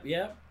 Yep.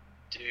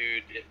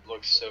 Dude, it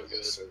looks so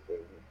good.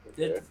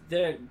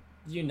 They're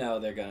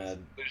they're gonna.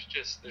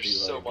 There's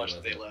so much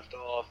that they left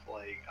off.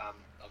 Like I'm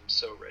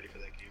so ready for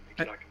that game. It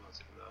cannot come out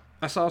soon though.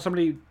 I saw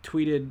somebody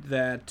tweeted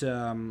that I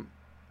don't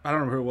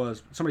remember who it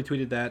was. Somebody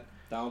tweeted that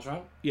Donald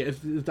Trump. Yeah, it's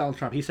Donald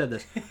Trump. He said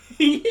this.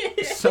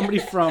 Yeah. Somebody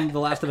from the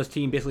Last of Us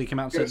team basically came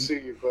out and Good said,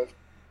 to see you, Cliff.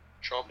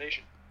 Trump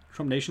Nation.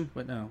 Trump Nation?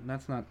 But no,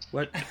 that's not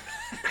what.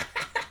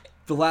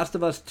 The Last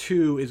of Us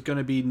 2 is going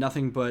to be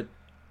nothing but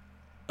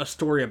a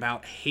story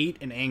about hate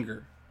and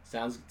anger.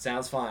 Sounds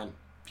fine.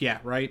 Yeah,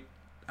 right?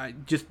 I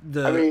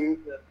mean,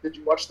 did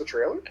you watch the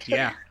trailer?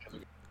 Yeah.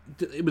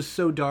 It was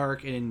so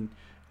dark, and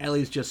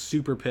Ellie's just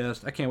super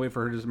pissed. I can't wait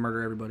for her to just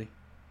murder everybody.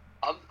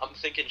 I'm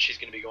thinking she's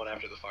going to be going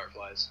after the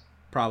Fireflies.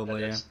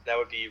 Probably, yeah. That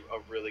would be a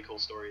really cool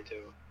story,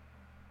 too.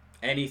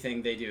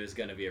 Anything they do is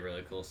going to be a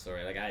really cool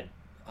story. Like, I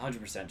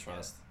 100%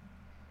 trust.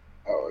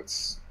 Oh,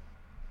 it's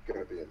going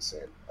to be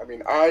insane. I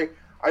mean, I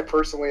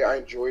personally, I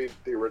enjoyed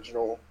the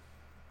original.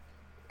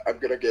 I'm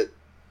going to get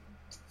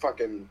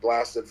fucking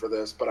blasted for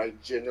this, but I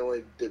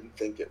genuinely didn't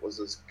think it was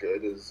as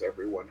good as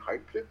everyone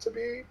hyped it to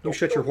be. You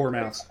shut your whore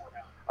mouth.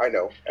 I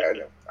know.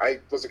 I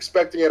was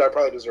expecting it. I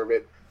probably deserve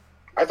it.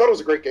 I thought it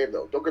was a great game,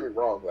 though. Don't get me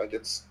wrong. Like,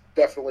 it's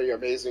definitely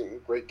amazing,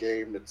 great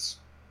game. It's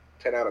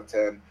 10 out of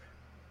 10.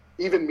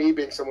 Even me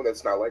being someone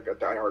that's not like a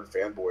diehard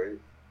fanboy,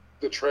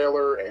 the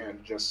trailer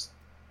and just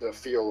the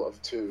feel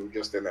of 2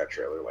 just in that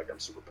trailer, like, I'm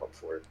super pumped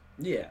for it.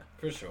 Yeah,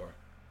 for sure.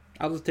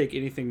 I'll just take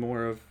anything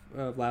more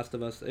of Last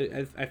of Us.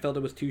 I felt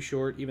it was too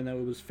short, even though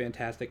it was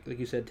fantastic. Like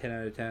you said, 10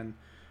 out of 10.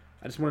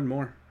 I just wanted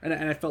more. And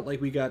I felt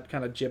like we got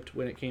kind of gypped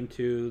when it came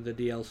to the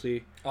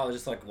DLC. Oh,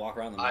 just like walk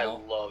around the mall? I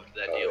loved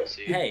that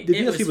DLC. Hey, the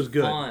DLC was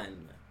good.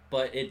 Fun,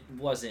 but it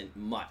wasn't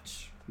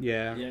much.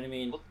 Yeah. You know what I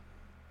mean? Well,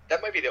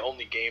 that might be the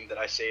only game that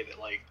I say that,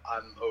 like,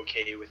 I'm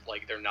okay with,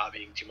 like, there not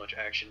being too much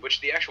action. Which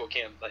the actual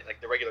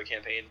like the regular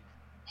campaign,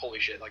 holy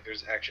shit, like,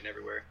 there's action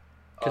everywhere.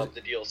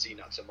 The DLC,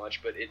 not so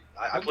much, but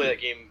I play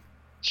that game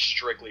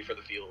strictly for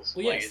the feels.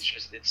 Well, like,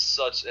 yes. it's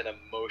such an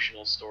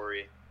emotional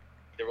story.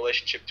 The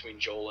relationship between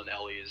Joel and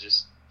Ellie is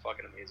just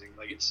fucking amazing.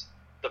 Like, it's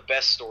the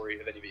best story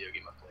of any video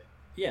game I've played.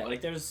 Yeah,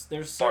 like there's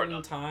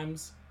certain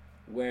times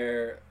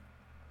where,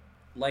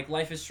 like,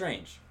 Life is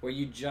Strange, where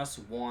you just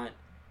want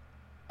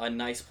a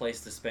nice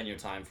place to spend your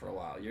time for a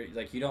while. You're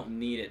like, you don't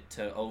need it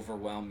to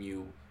overwhelm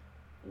you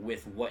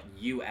with what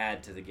you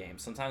add to the game.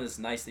 Sometimes it's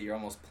nice that you're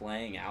almost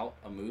playing out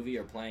a movie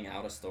or playing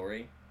out a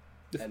story,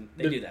 and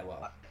they do that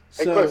well.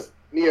 Hey, Cliff,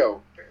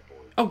 Neo.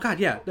 Oh God,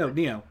 yeah, no,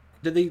 Neo.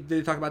 Did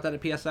they talk about that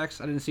at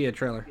PSX? I didn't see a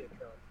trailer.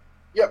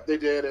 Yep, they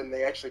did, and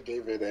they actually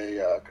gave it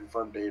a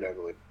confirmed date, I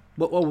believe.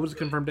 What was the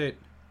confirmed date?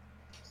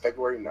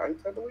 February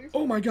 9th, I believe.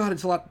 Oh my God,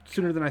 it's a lot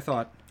sooner than I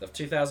thought. Of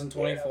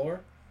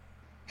 2024?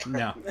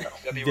 No.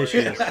 This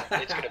year.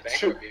 It's going to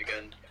bankrupt me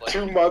again. Like,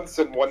 2 months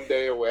and 1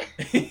 day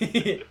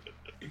away.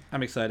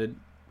 I'm excited.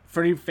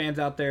 For any fans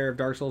out there of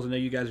Dark Souls, I know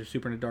you guys are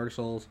super into Dark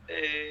Souls.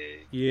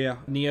 Yeah,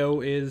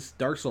 Neo is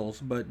Dark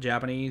Souls, but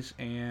Japanese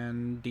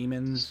and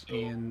demons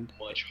and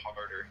much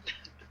harder.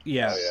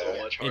 Yeah, so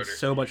much harder. It's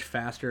so much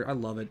faster. I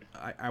love it.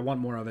 I want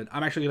more of it.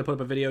 I'm actually going to put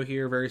up a video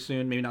here very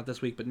soon, maybe not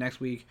this week, but next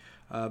week,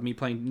 me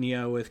playing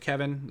Neo with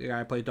Kevin, the guy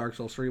I played Dark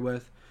Souls 3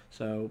 with.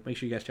 So make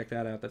sure you guys check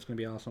that out. That's going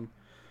to be awesome.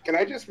 Can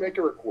I just make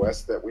a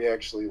request that we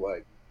actually,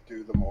 like,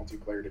 do the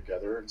multiplayer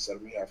together instead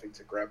of me having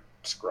to grab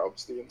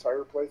scrubs the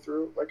entire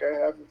playthrough like I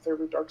have in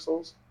favorite Dark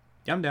Souls?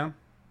 Yeah, I'm down.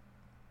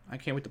 I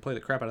can't wait to play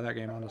the crap out of that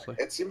game, honestly.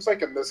 It seems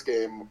like in this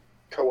game,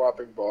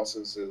 co-oping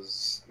bosses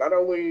is not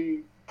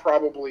only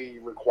probably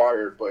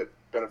required, but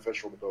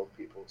beneficial to both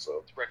people,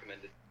 so... It's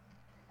recommended.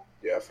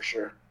 Yeah, for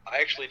sure. I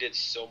actually did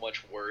so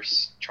much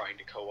worse trying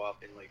to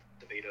co-op in, like,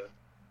 the beta.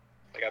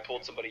 Like, I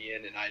pulled somebody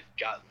in and I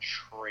got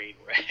train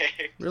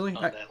wrecked. Really?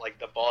 On that. Like,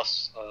 the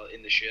boss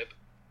in the ship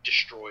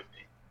destroyed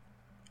me.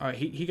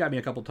 He got me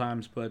a couple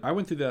times, but I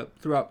went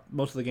throughout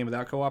most of the game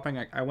without co-oping.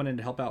 I went in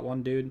to help out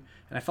one dude,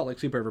 and I felt like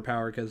super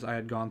overpowered because I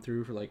had gone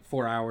through for like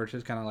 4 hours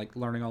just kind of like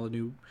learning all the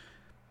new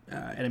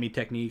enemy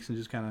techniques and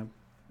just kind of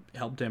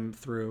helped him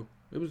through.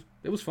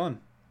 It was fun.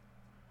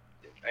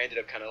 I ended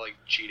up kind of like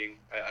cheating.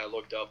 I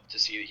looked up to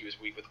see that he was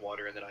weak with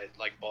water, and then I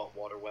like bought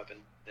water weapon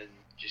and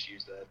just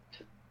used that.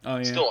 Oh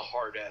yeah. Still a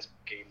hard ass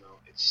game though.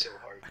 It's so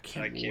hard. I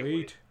can't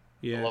wait.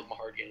 Yeah. I love my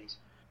hard games.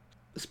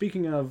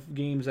 Speaking of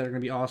games that are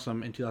going to be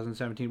awesome in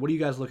 2017, what are you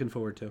guys looking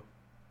forward to?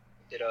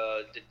 Did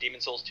Demon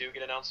Souls 2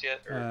 get announced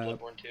yet, or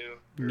Bloodborne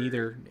 2? Or...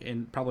 Neither,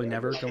 and probably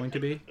never going to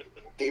be.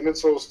 Demon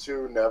Souls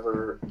 2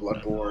 never.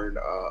 Bloodborne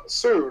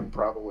soon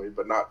probably,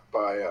 but not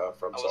by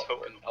From Software.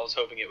 I was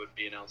hoping it would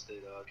be announced at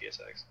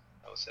PSX.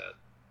 I was sad.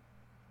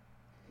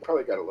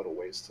 Probably got a little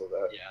ways till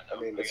that. Yeah, no,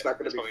 I mean, it's not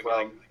going to be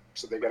From,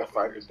 so they got to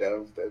find a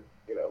dev that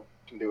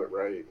can do it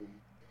right. And,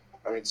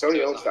 I mean,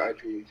 Sony owns the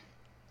IP,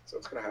 so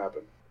it's going to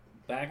happen.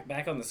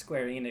 Back on the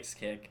Square Enix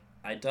kick.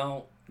 I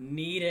don't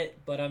need it,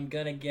 but I'm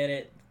gonna get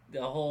it.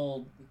 The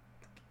whole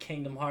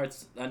Kingdom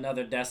Hearts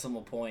another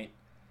decimal point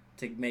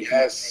to make.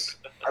 Yes,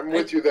 I'm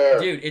with you there,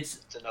 dude.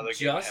 It's another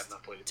just game I have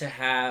not played. To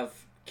have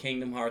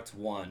Kingdom Hearts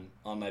 1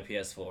 on my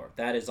PS4.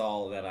 That is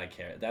all that I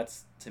care.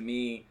 That's, to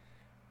me,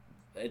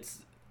 it's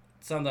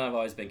something I've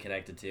always been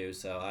connected to.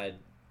 So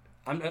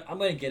I'm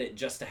gonna get it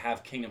just to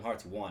have Kingdom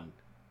Hearts 1.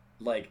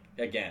 Like,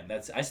 again,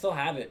 I still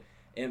have it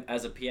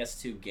as a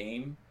PS2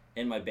 game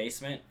in my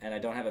basement, and I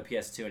don't have a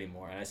PS2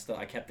 anymore, and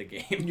I kept the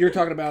game. You're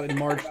talking about in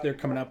March they're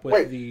coming up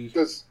with the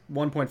 1.5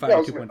 and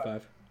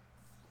 2.5.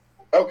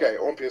 Okay,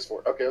 on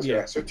PS4. Okay,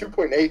 so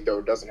 2.8 though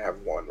doesn't have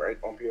 1, right,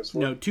 on PS4?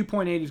 No,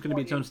 2.8 is going to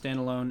be its own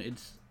standalone.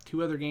 It's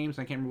 2 other games.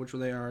 I can't remember which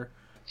one they are.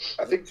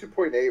 I think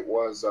 2.8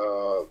 was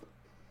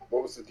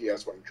what was the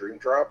DS one? Dream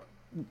Drop.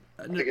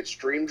 I think it's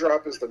Dream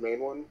Drop is the main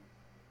one.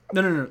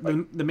 No.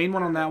 The main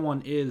one on that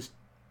one is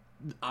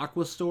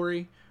Aqua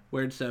Story,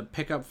 where it's a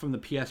pickup from the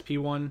PSP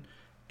one.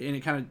 And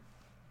it kind of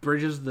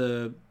bridges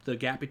the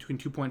gap between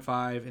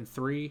 2.5 and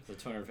 3. So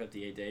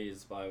 258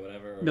 days by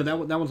whatever. No, that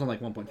one's on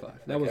like 1.5.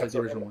 That was like the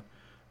original one.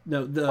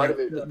 No,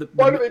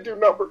 why do they do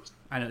numbers?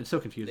 I know, it's so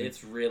confusing.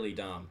 It's really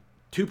dumb.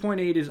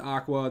 2.8 is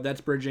Aqua.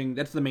 That's bridging.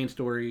 That's the main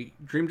story.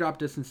 Dream Drop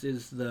Distance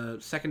is the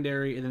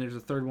secondary, and then there's a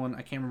third one.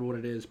 I can't remember what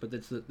it is, but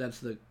that's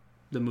the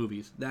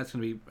movies. That's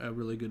going to be a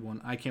really good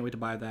one. I can't wait to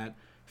buy that.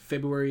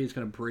 February is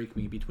going to break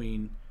me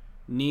between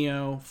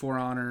Neo, For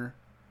Honor,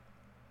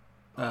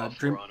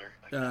 For Honor.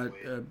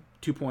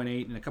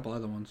 2.8 and a couple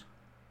other ones.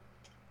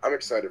 I'm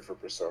excited for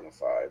Persona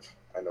 5.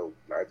 I know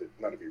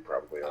none of you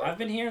probably are. I've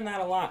been hearing that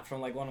a lot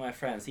from like one of my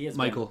friends. He has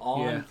been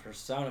on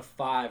Persona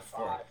 5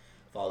 for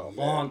a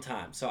long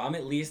time. So I'm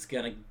at least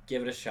going to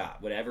give it a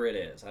shot, whatever it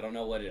is. I don't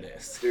know what it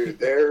is. Dude,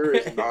 there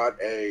is not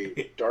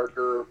a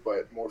darker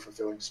but more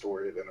fulfilling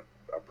story than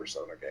a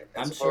Persona game.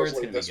 And I'm sure it's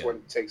going to be this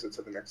one takes it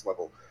to the next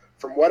level.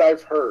 From what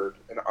I've heard,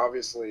 and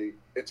obviously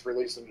it's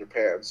released in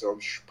Japan, so I'm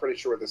pretty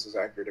sure this is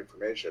accurate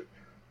information.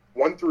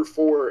 1 through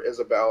 4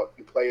 is about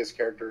you play as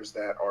characters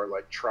that are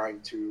like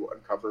trying to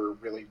uncover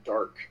really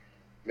dark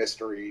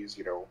mysteries,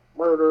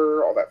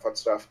 murder, all that fun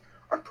stuff.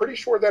 I'm pretty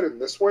sure that in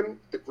this one,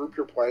 the group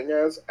you're playing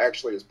as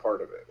actually is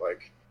part of it.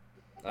 Like,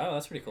 oh,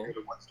 that's pretty cool.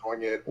 The one's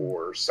doing it,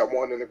 or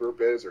someone in the group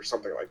is, or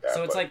something like that.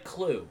 So it's like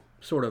Clue,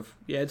 sort of.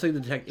 Yeah, it's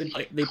like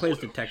they play as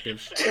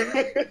detectives.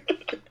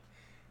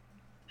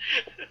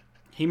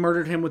 He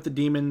murdered him with the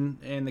demon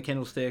and the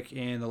candlestick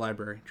in the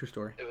library. True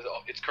story.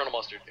 It's Colonel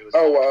Mustard. It's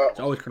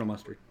always Colonel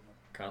Mustard.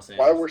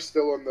 While we're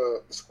still on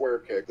the Square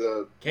kick,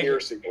 the Nier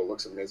sequel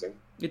looks amazing.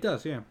 It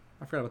does, yeah.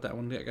 I forgot about that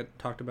one. That got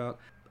talked about.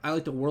 I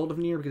like the world of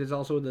Nier because it's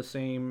also the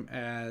same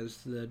as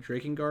the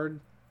Drakengard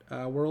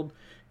world,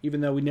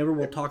 even though we never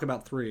will talk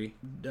about 3.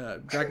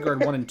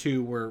 Drakengard 1 and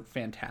 2 were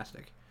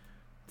fantastic.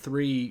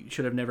 3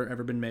 should have never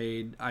ever been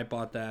made. I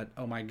bought that.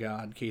 Oh my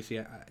god,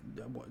 Casey,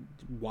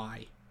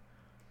 why?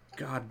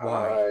 God,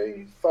 why?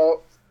 I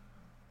thought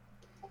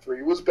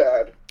 3 was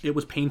bad. It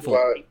was painful.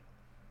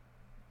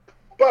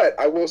 But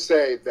I will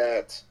say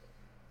that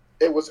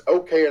it was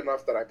okay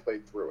enough that I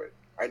played through it.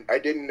 I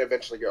didn't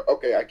eventually go,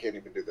 okay, I can't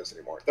even do this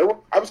anymore.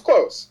 I was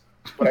close,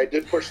 but I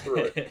did push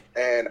through it,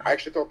 and I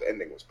actually thought the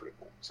ending was pretty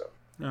cool. So.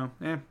 No,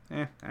 I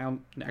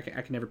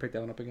can never pick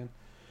that one up again.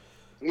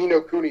 Ni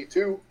no Kuni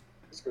 2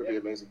 is going to be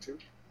amazing too.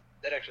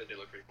 That actually did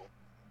look pretty cool.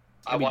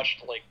 I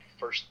watched like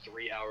first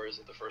 3 hours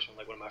of the first one.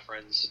 Like one of my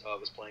friends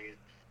was playing it.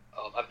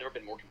 I've never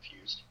been more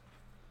confused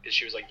because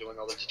she was like doing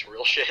all the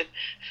tutorial shit.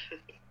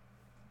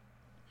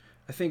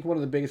 I think one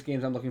of the biggest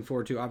games I'm looking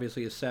forward to,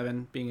 obviously, is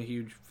 7. Being a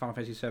huge Final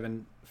Fantasy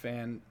 7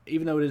 fan,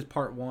 even though it is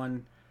part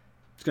 1,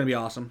 it's going to be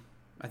awesome.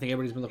 I think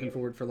everybody's been looking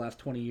forward for the last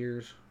 20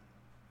 years.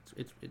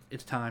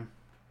 It's time.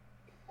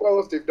 Well,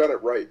 if they've done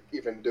it right,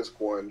 even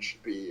Disc 1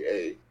 should be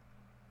a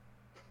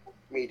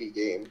meaty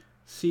game.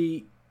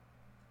 See,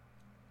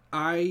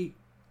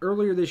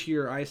 earlier this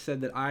year, I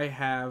said that I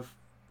have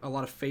a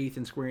lot of faith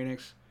in Square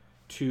Enix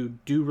to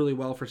do really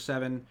well for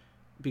 7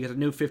 because I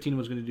knew 15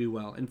 was going to do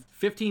well. And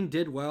 15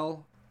 did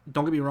well.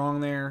 Don't get me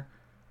wrong there,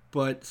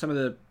 but some of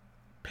the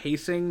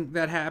pacing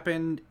that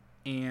happened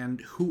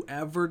and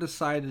whoever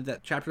decided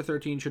that Chapter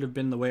 13 should have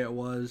been the way it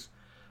was,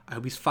 I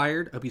hope he's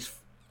fired. I hope he's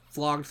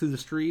flogged through the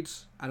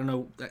streets. I don't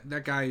know.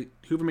 That guy,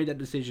 whoever made that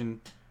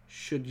decision,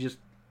 should just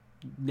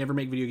never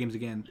make video games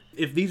again.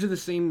 If these are the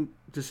same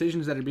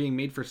decisions that are being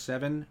made for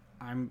 7,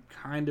 I'm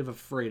kind of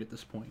afraid at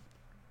this point.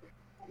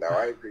 No,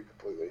 I agree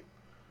completely.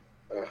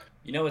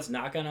 You know what's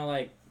not gonna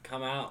like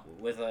come out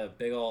with a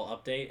big ol'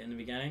 update in the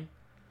beginning?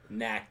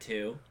 Knack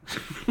 2.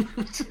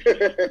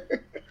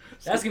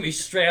 That's gonna be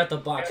straight out the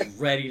box,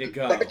 ready to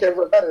go. Knack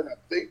ever had an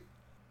update?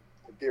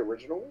 The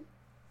original one?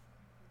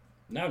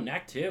 No,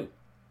 Knack 2.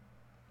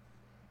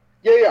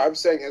 Yeah, I'm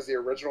saying, has the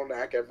original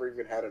Knack ever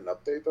even had an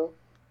update, though?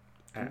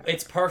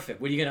 It's perfect.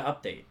 What are you gonna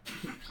update?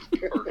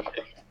 Perfect.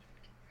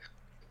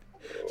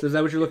 So is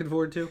that what you're looking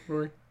forward to,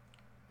 Rory?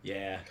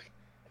 Yeah.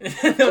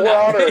 For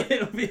Honor.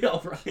 It'll be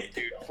alright.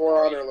 Dude,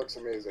 For Honor looks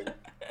amazing.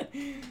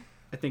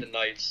 I think. the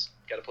Knights.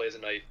 Gotta play as a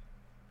Knight.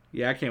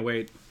 Yeah, I can't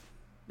wait.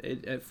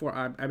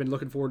 I've been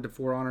looking forward to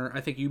For Honor.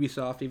 I think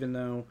Ubisoft, even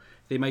though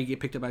they might get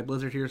picked up by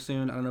Blizzard here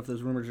soon, I don't know if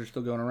those rumors are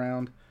still going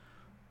around.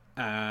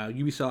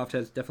 Ubisoft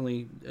has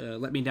definitely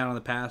let me down in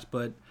the past,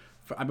 but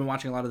I've been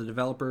watching a lot of the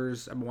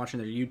developers. I've been watching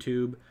their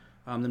YouTube,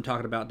 them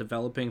talking about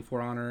developing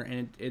For Honor,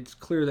 and it's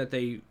clear that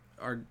they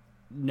are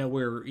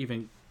nowhere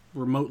even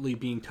remotely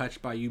being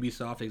touched by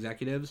Ubisoft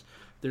executives.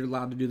 They're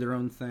allowed to do their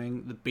own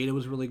thing. The beta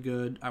was really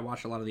good. I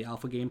watched a lot of the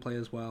alpha gameplay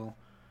as well.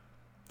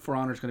 For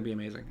Honor is going to be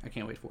amazing. I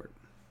can't wait for it.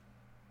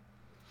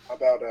 How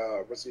about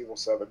Resident Evil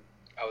 7?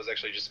 I was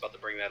actually just about to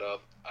bring that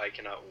up. I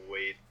cannot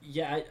wait.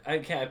 Yeah, I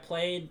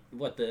played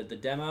the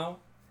demo,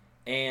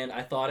 and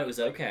I thought it was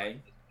okay,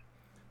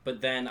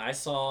 but then I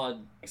saw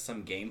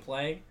some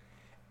gameplay,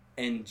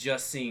 and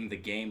just seeing the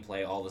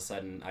gameplay, all of a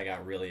sudden I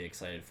got really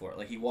excited for it.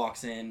 Like, he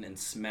walks in and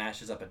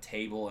smashes up a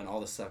table, and all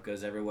the stuff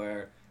goes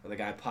everywhere. Or the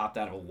guy popped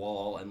out of a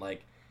wall, and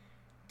like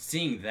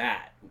seeing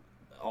that,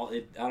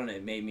 I don't know,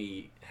 it made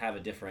me have a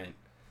different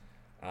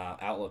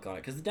outlook on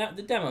it, because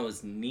the demo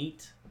was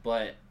neat,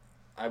 but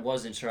I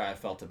wasn't sure how I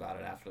felt about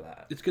it after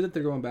that. It's good that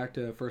they're going back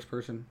to first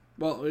person.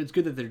 Well, it's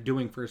good that they're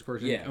doing first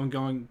person and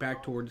going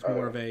back towards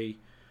more of a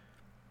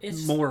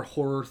more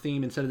horror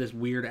theme instead of this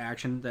weird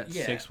action that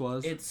 6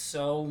 was. It's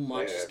so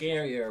much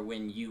scarier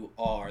when you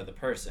are the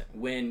person.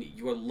 When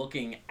you're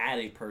looking at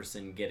a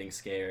person getting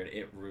scared,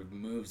 it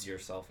removes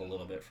yourself a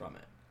little bit from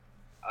it.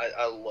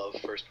 I love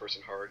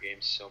first-person horror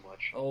games so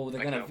much. Oh,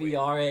 they're going to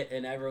VR it,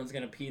 and everyone's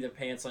going to pee their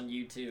pants on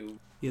YouTube.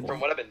 Yeah,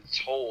 from what I've been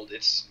told,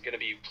 it's going to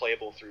be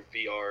playable through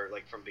VR,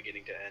 like from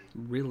beginning to end.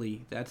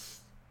 Really? That's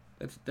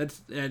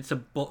a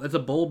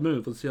bold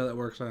move. Let's see how that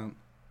works out.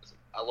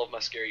 I love my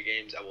scary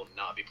games. I will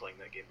not be playing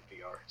that game in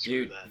VR.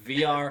 Screw that.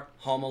 VR,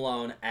 Home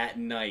Alone at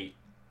night.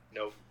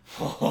 Nope.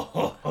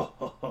 I'll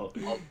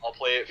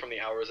play it from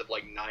the hours of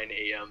like 9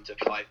 a.m. to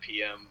 5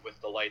 p.m. with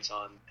the lights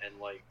on and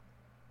like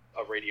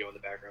a radio in the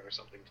background or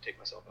something to take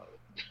myself out of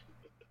it.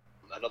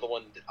 Another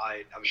one that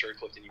I'm sure,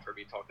 Clifton, you've heard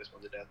me talk this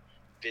one to death.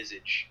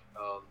 Visage.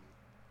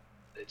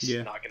 It's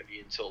not going to be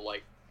until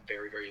like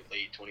very, very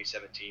late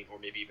 2017 or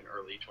maybe even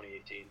early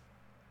 2018.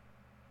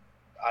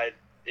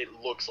 It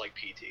looks like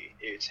PT.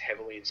 It's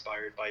heavily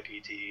inspired by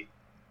PT.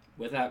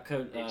 Without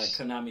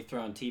Konami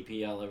throwing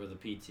TP all over the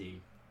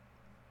PT.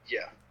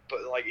 Yeah, but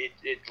like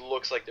it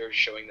looks like they're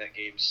showing that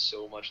game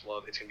so much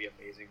love. It's gonna be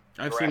amazing.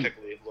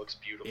 Graphically, it looks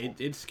beautiful.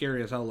 It's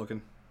scary as hell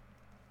looking.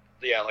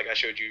 Yeah, like I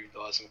showed you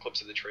some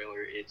clips of the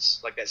trailer.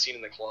 It's like that scene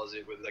in the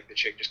closet where like the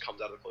chick just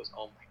comes out of the closet.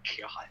 Oh my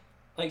god!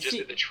 Like just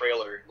the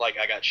trailer, like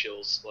I got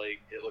chills.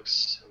 Like it looks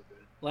so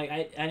good. Like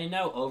I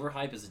know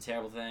overhype is a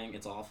terrible thing.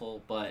 It's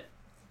awful, but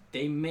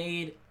they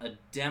made a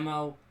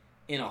demo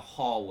in a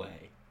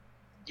hallway,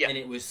 and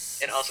it was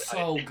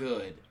so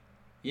good.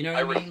 You know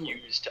what I mean? I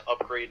refuse to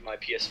upgrade my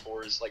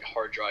PS4's like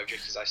hard drive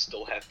just because I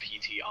still have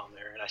PT on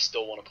there and I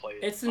still want to play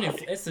it. It's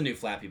the new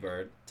Flappy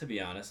Bird, to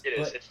be honest. It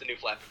is. It's the new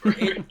Flappy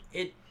Bird.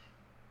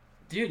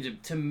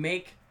 Dude, to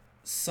make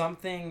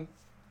something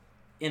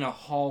in a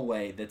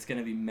hallway that's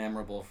gonna be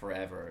memorable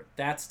forever,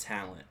 that's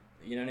talent.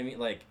 You know what I mean?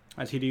 Like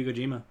that's Hideo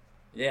Kojima.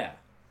 Yeah.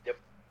 Yep.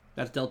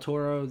 That's Del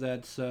Toro.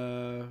 That's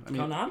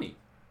Konami.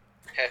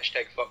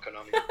 Hashtag fuck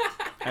Konami.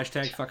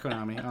 Hashtag fuck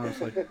Konami.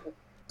 Honestly.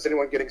 Is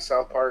anyone getting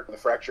South Park: The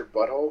Fractured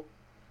Butthole?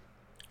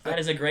 That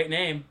is a great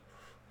name.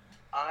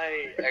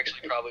 I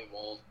actually probably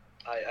won't.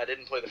 I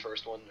didn't play the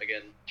first one.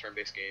 Again,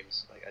 turn-based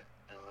games. Like I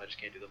don't know. I just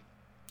can't do them.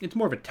 It's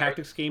more of a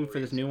tactics game for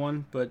this new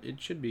one, but it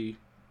should be.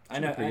 I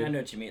know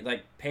what you mean.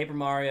 Like Paper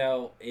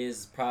Mario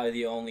is probably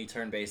the only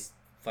turn-based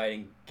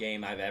fighting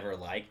game I've ever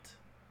liked.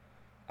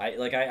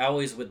 I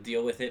always would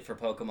deal with it for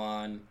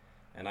Pokemon,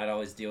 and I'd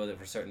always deal with it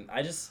for certain.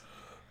 I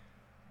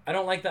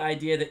don't like the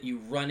idea that you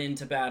run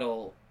into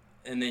battle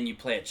and then you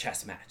play a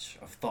chess match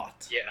of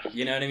thought. Yeah.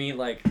 You know what I mean?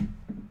 Like,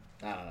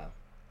 I don't know.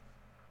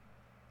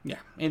 Yeah.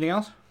 Anything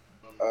else?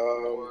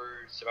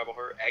 Or survival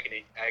horror.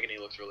 Agony. Agony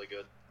looks really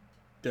good.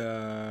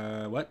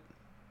 What?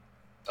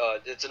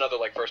 It's another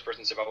like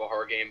first-person survival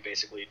horror game.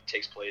 Basically,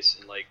 takes place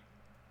in like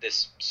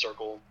this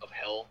circle of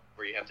hell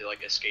where you have to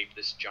like escape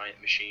this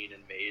giant machine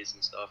and maze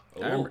and stuff.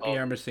 I'll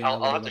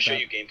have to show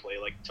you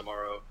gameplay like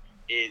tomorrow.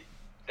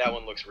 That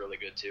one looks really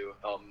good too.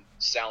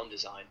 Sound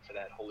design for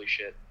that, holy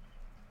shit!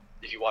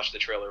 If you watch the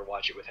trailer,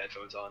 watch it with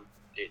headphones on.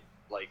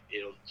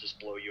 It'll just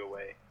blow you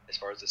away as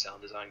far as the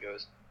sound design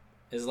goes.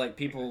 Is like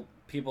people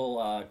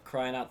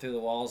crying out through the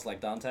walls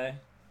like Dante?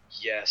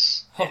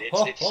 Yes, and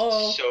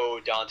it's so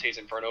Dante's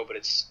Inferno, but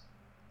it's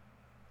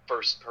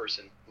first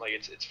person. Like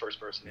it's first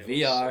person. It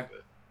VR. So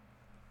good.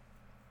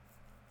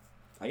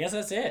 I guess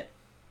that's it.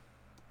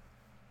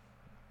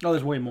 Oh,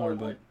 there's way more,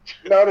 but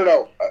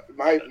no.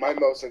 My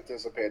most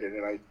anticipated,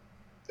 and I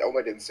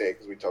only didn't say it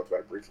because we talked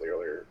about it briefly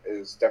earlier,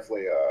 is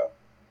definitely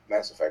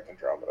Mass Effect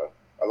Andromeda.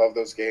 I love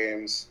those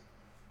games.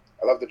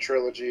 I love the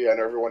trilogy. I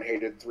know everyone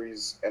hated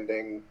 3's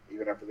ending,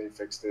 even after they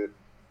fixed it,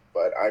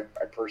 but I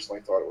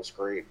personally thought it was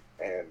great,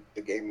 and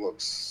the game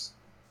looks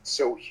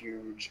so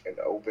huge and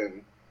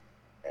open,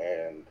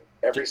 and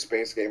every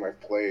space game I've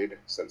played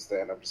since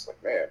then, I'm just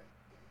like, man,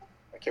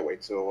 I can't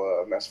wait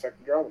till Mass Effect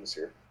Andromeda's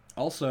here.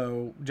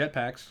 Also,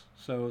 jetpacks,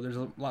 so there's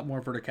a lot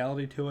more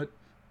verticality to it.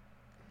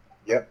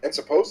 Yeah, and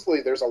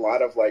supposedly there's a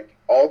lot of, like,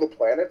 all the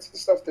planets and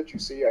stuff that you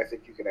see, I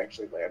think you can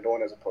actually land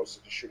on as opposed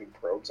to just shooting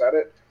probes at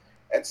it.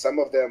 And some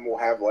of them will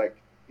have, like,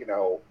 you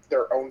know,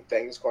 their own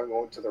things going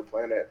on to their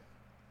planet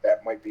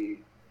that might be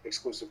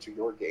exclusive to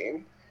your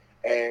game.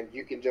 And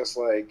you can just,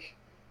 like,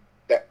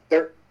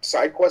 their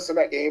side quest in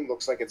that game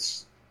looks like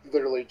it's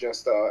literally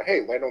just,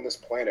 hey, land on this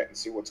planet and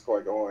see what's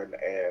going on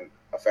and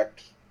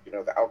affect, you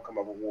know, the outcome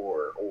of a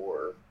war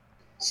or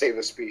save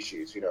a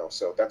species, you know.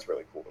 So that's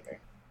really cool to me.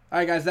 All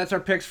right, guys, that's our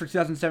picks for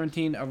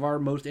 2017 of our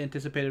most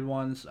anticipated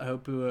ones. I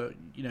hope you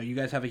know, you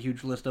guys have a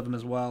huge list of them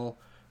as well.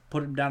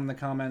 Put them down in the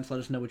comments.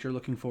 Let us know what you're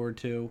looking forward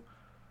to.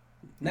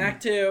 Knack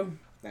 2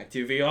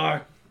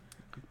 VR.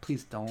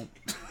 Please don't.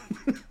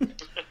 But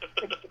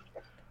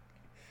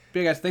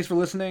yeah, guys, thanks for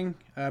listening.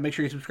 Make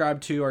sure you subscribe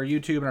to our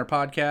YouTube and our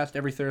podcast.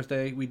 Every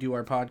Thursday, we do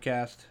our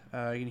podcast.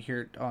 You can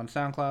hear it on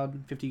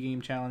SoundCloud, 50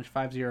 Game Challenge,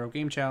 50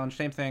 Game Challenge.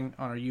 Same thing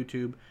on our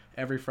YouTube.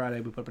 Every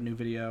Friday, we put up a new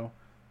video.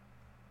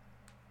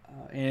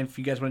 And if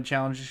you guys want to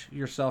challenge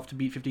yourself to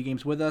beat 50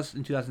 games with us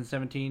in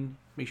 2017,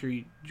 make sure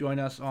you join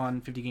us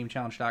on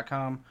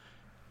 50gamechallenge.com.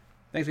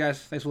 Thanks, guys.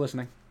 Thanks for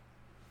listening.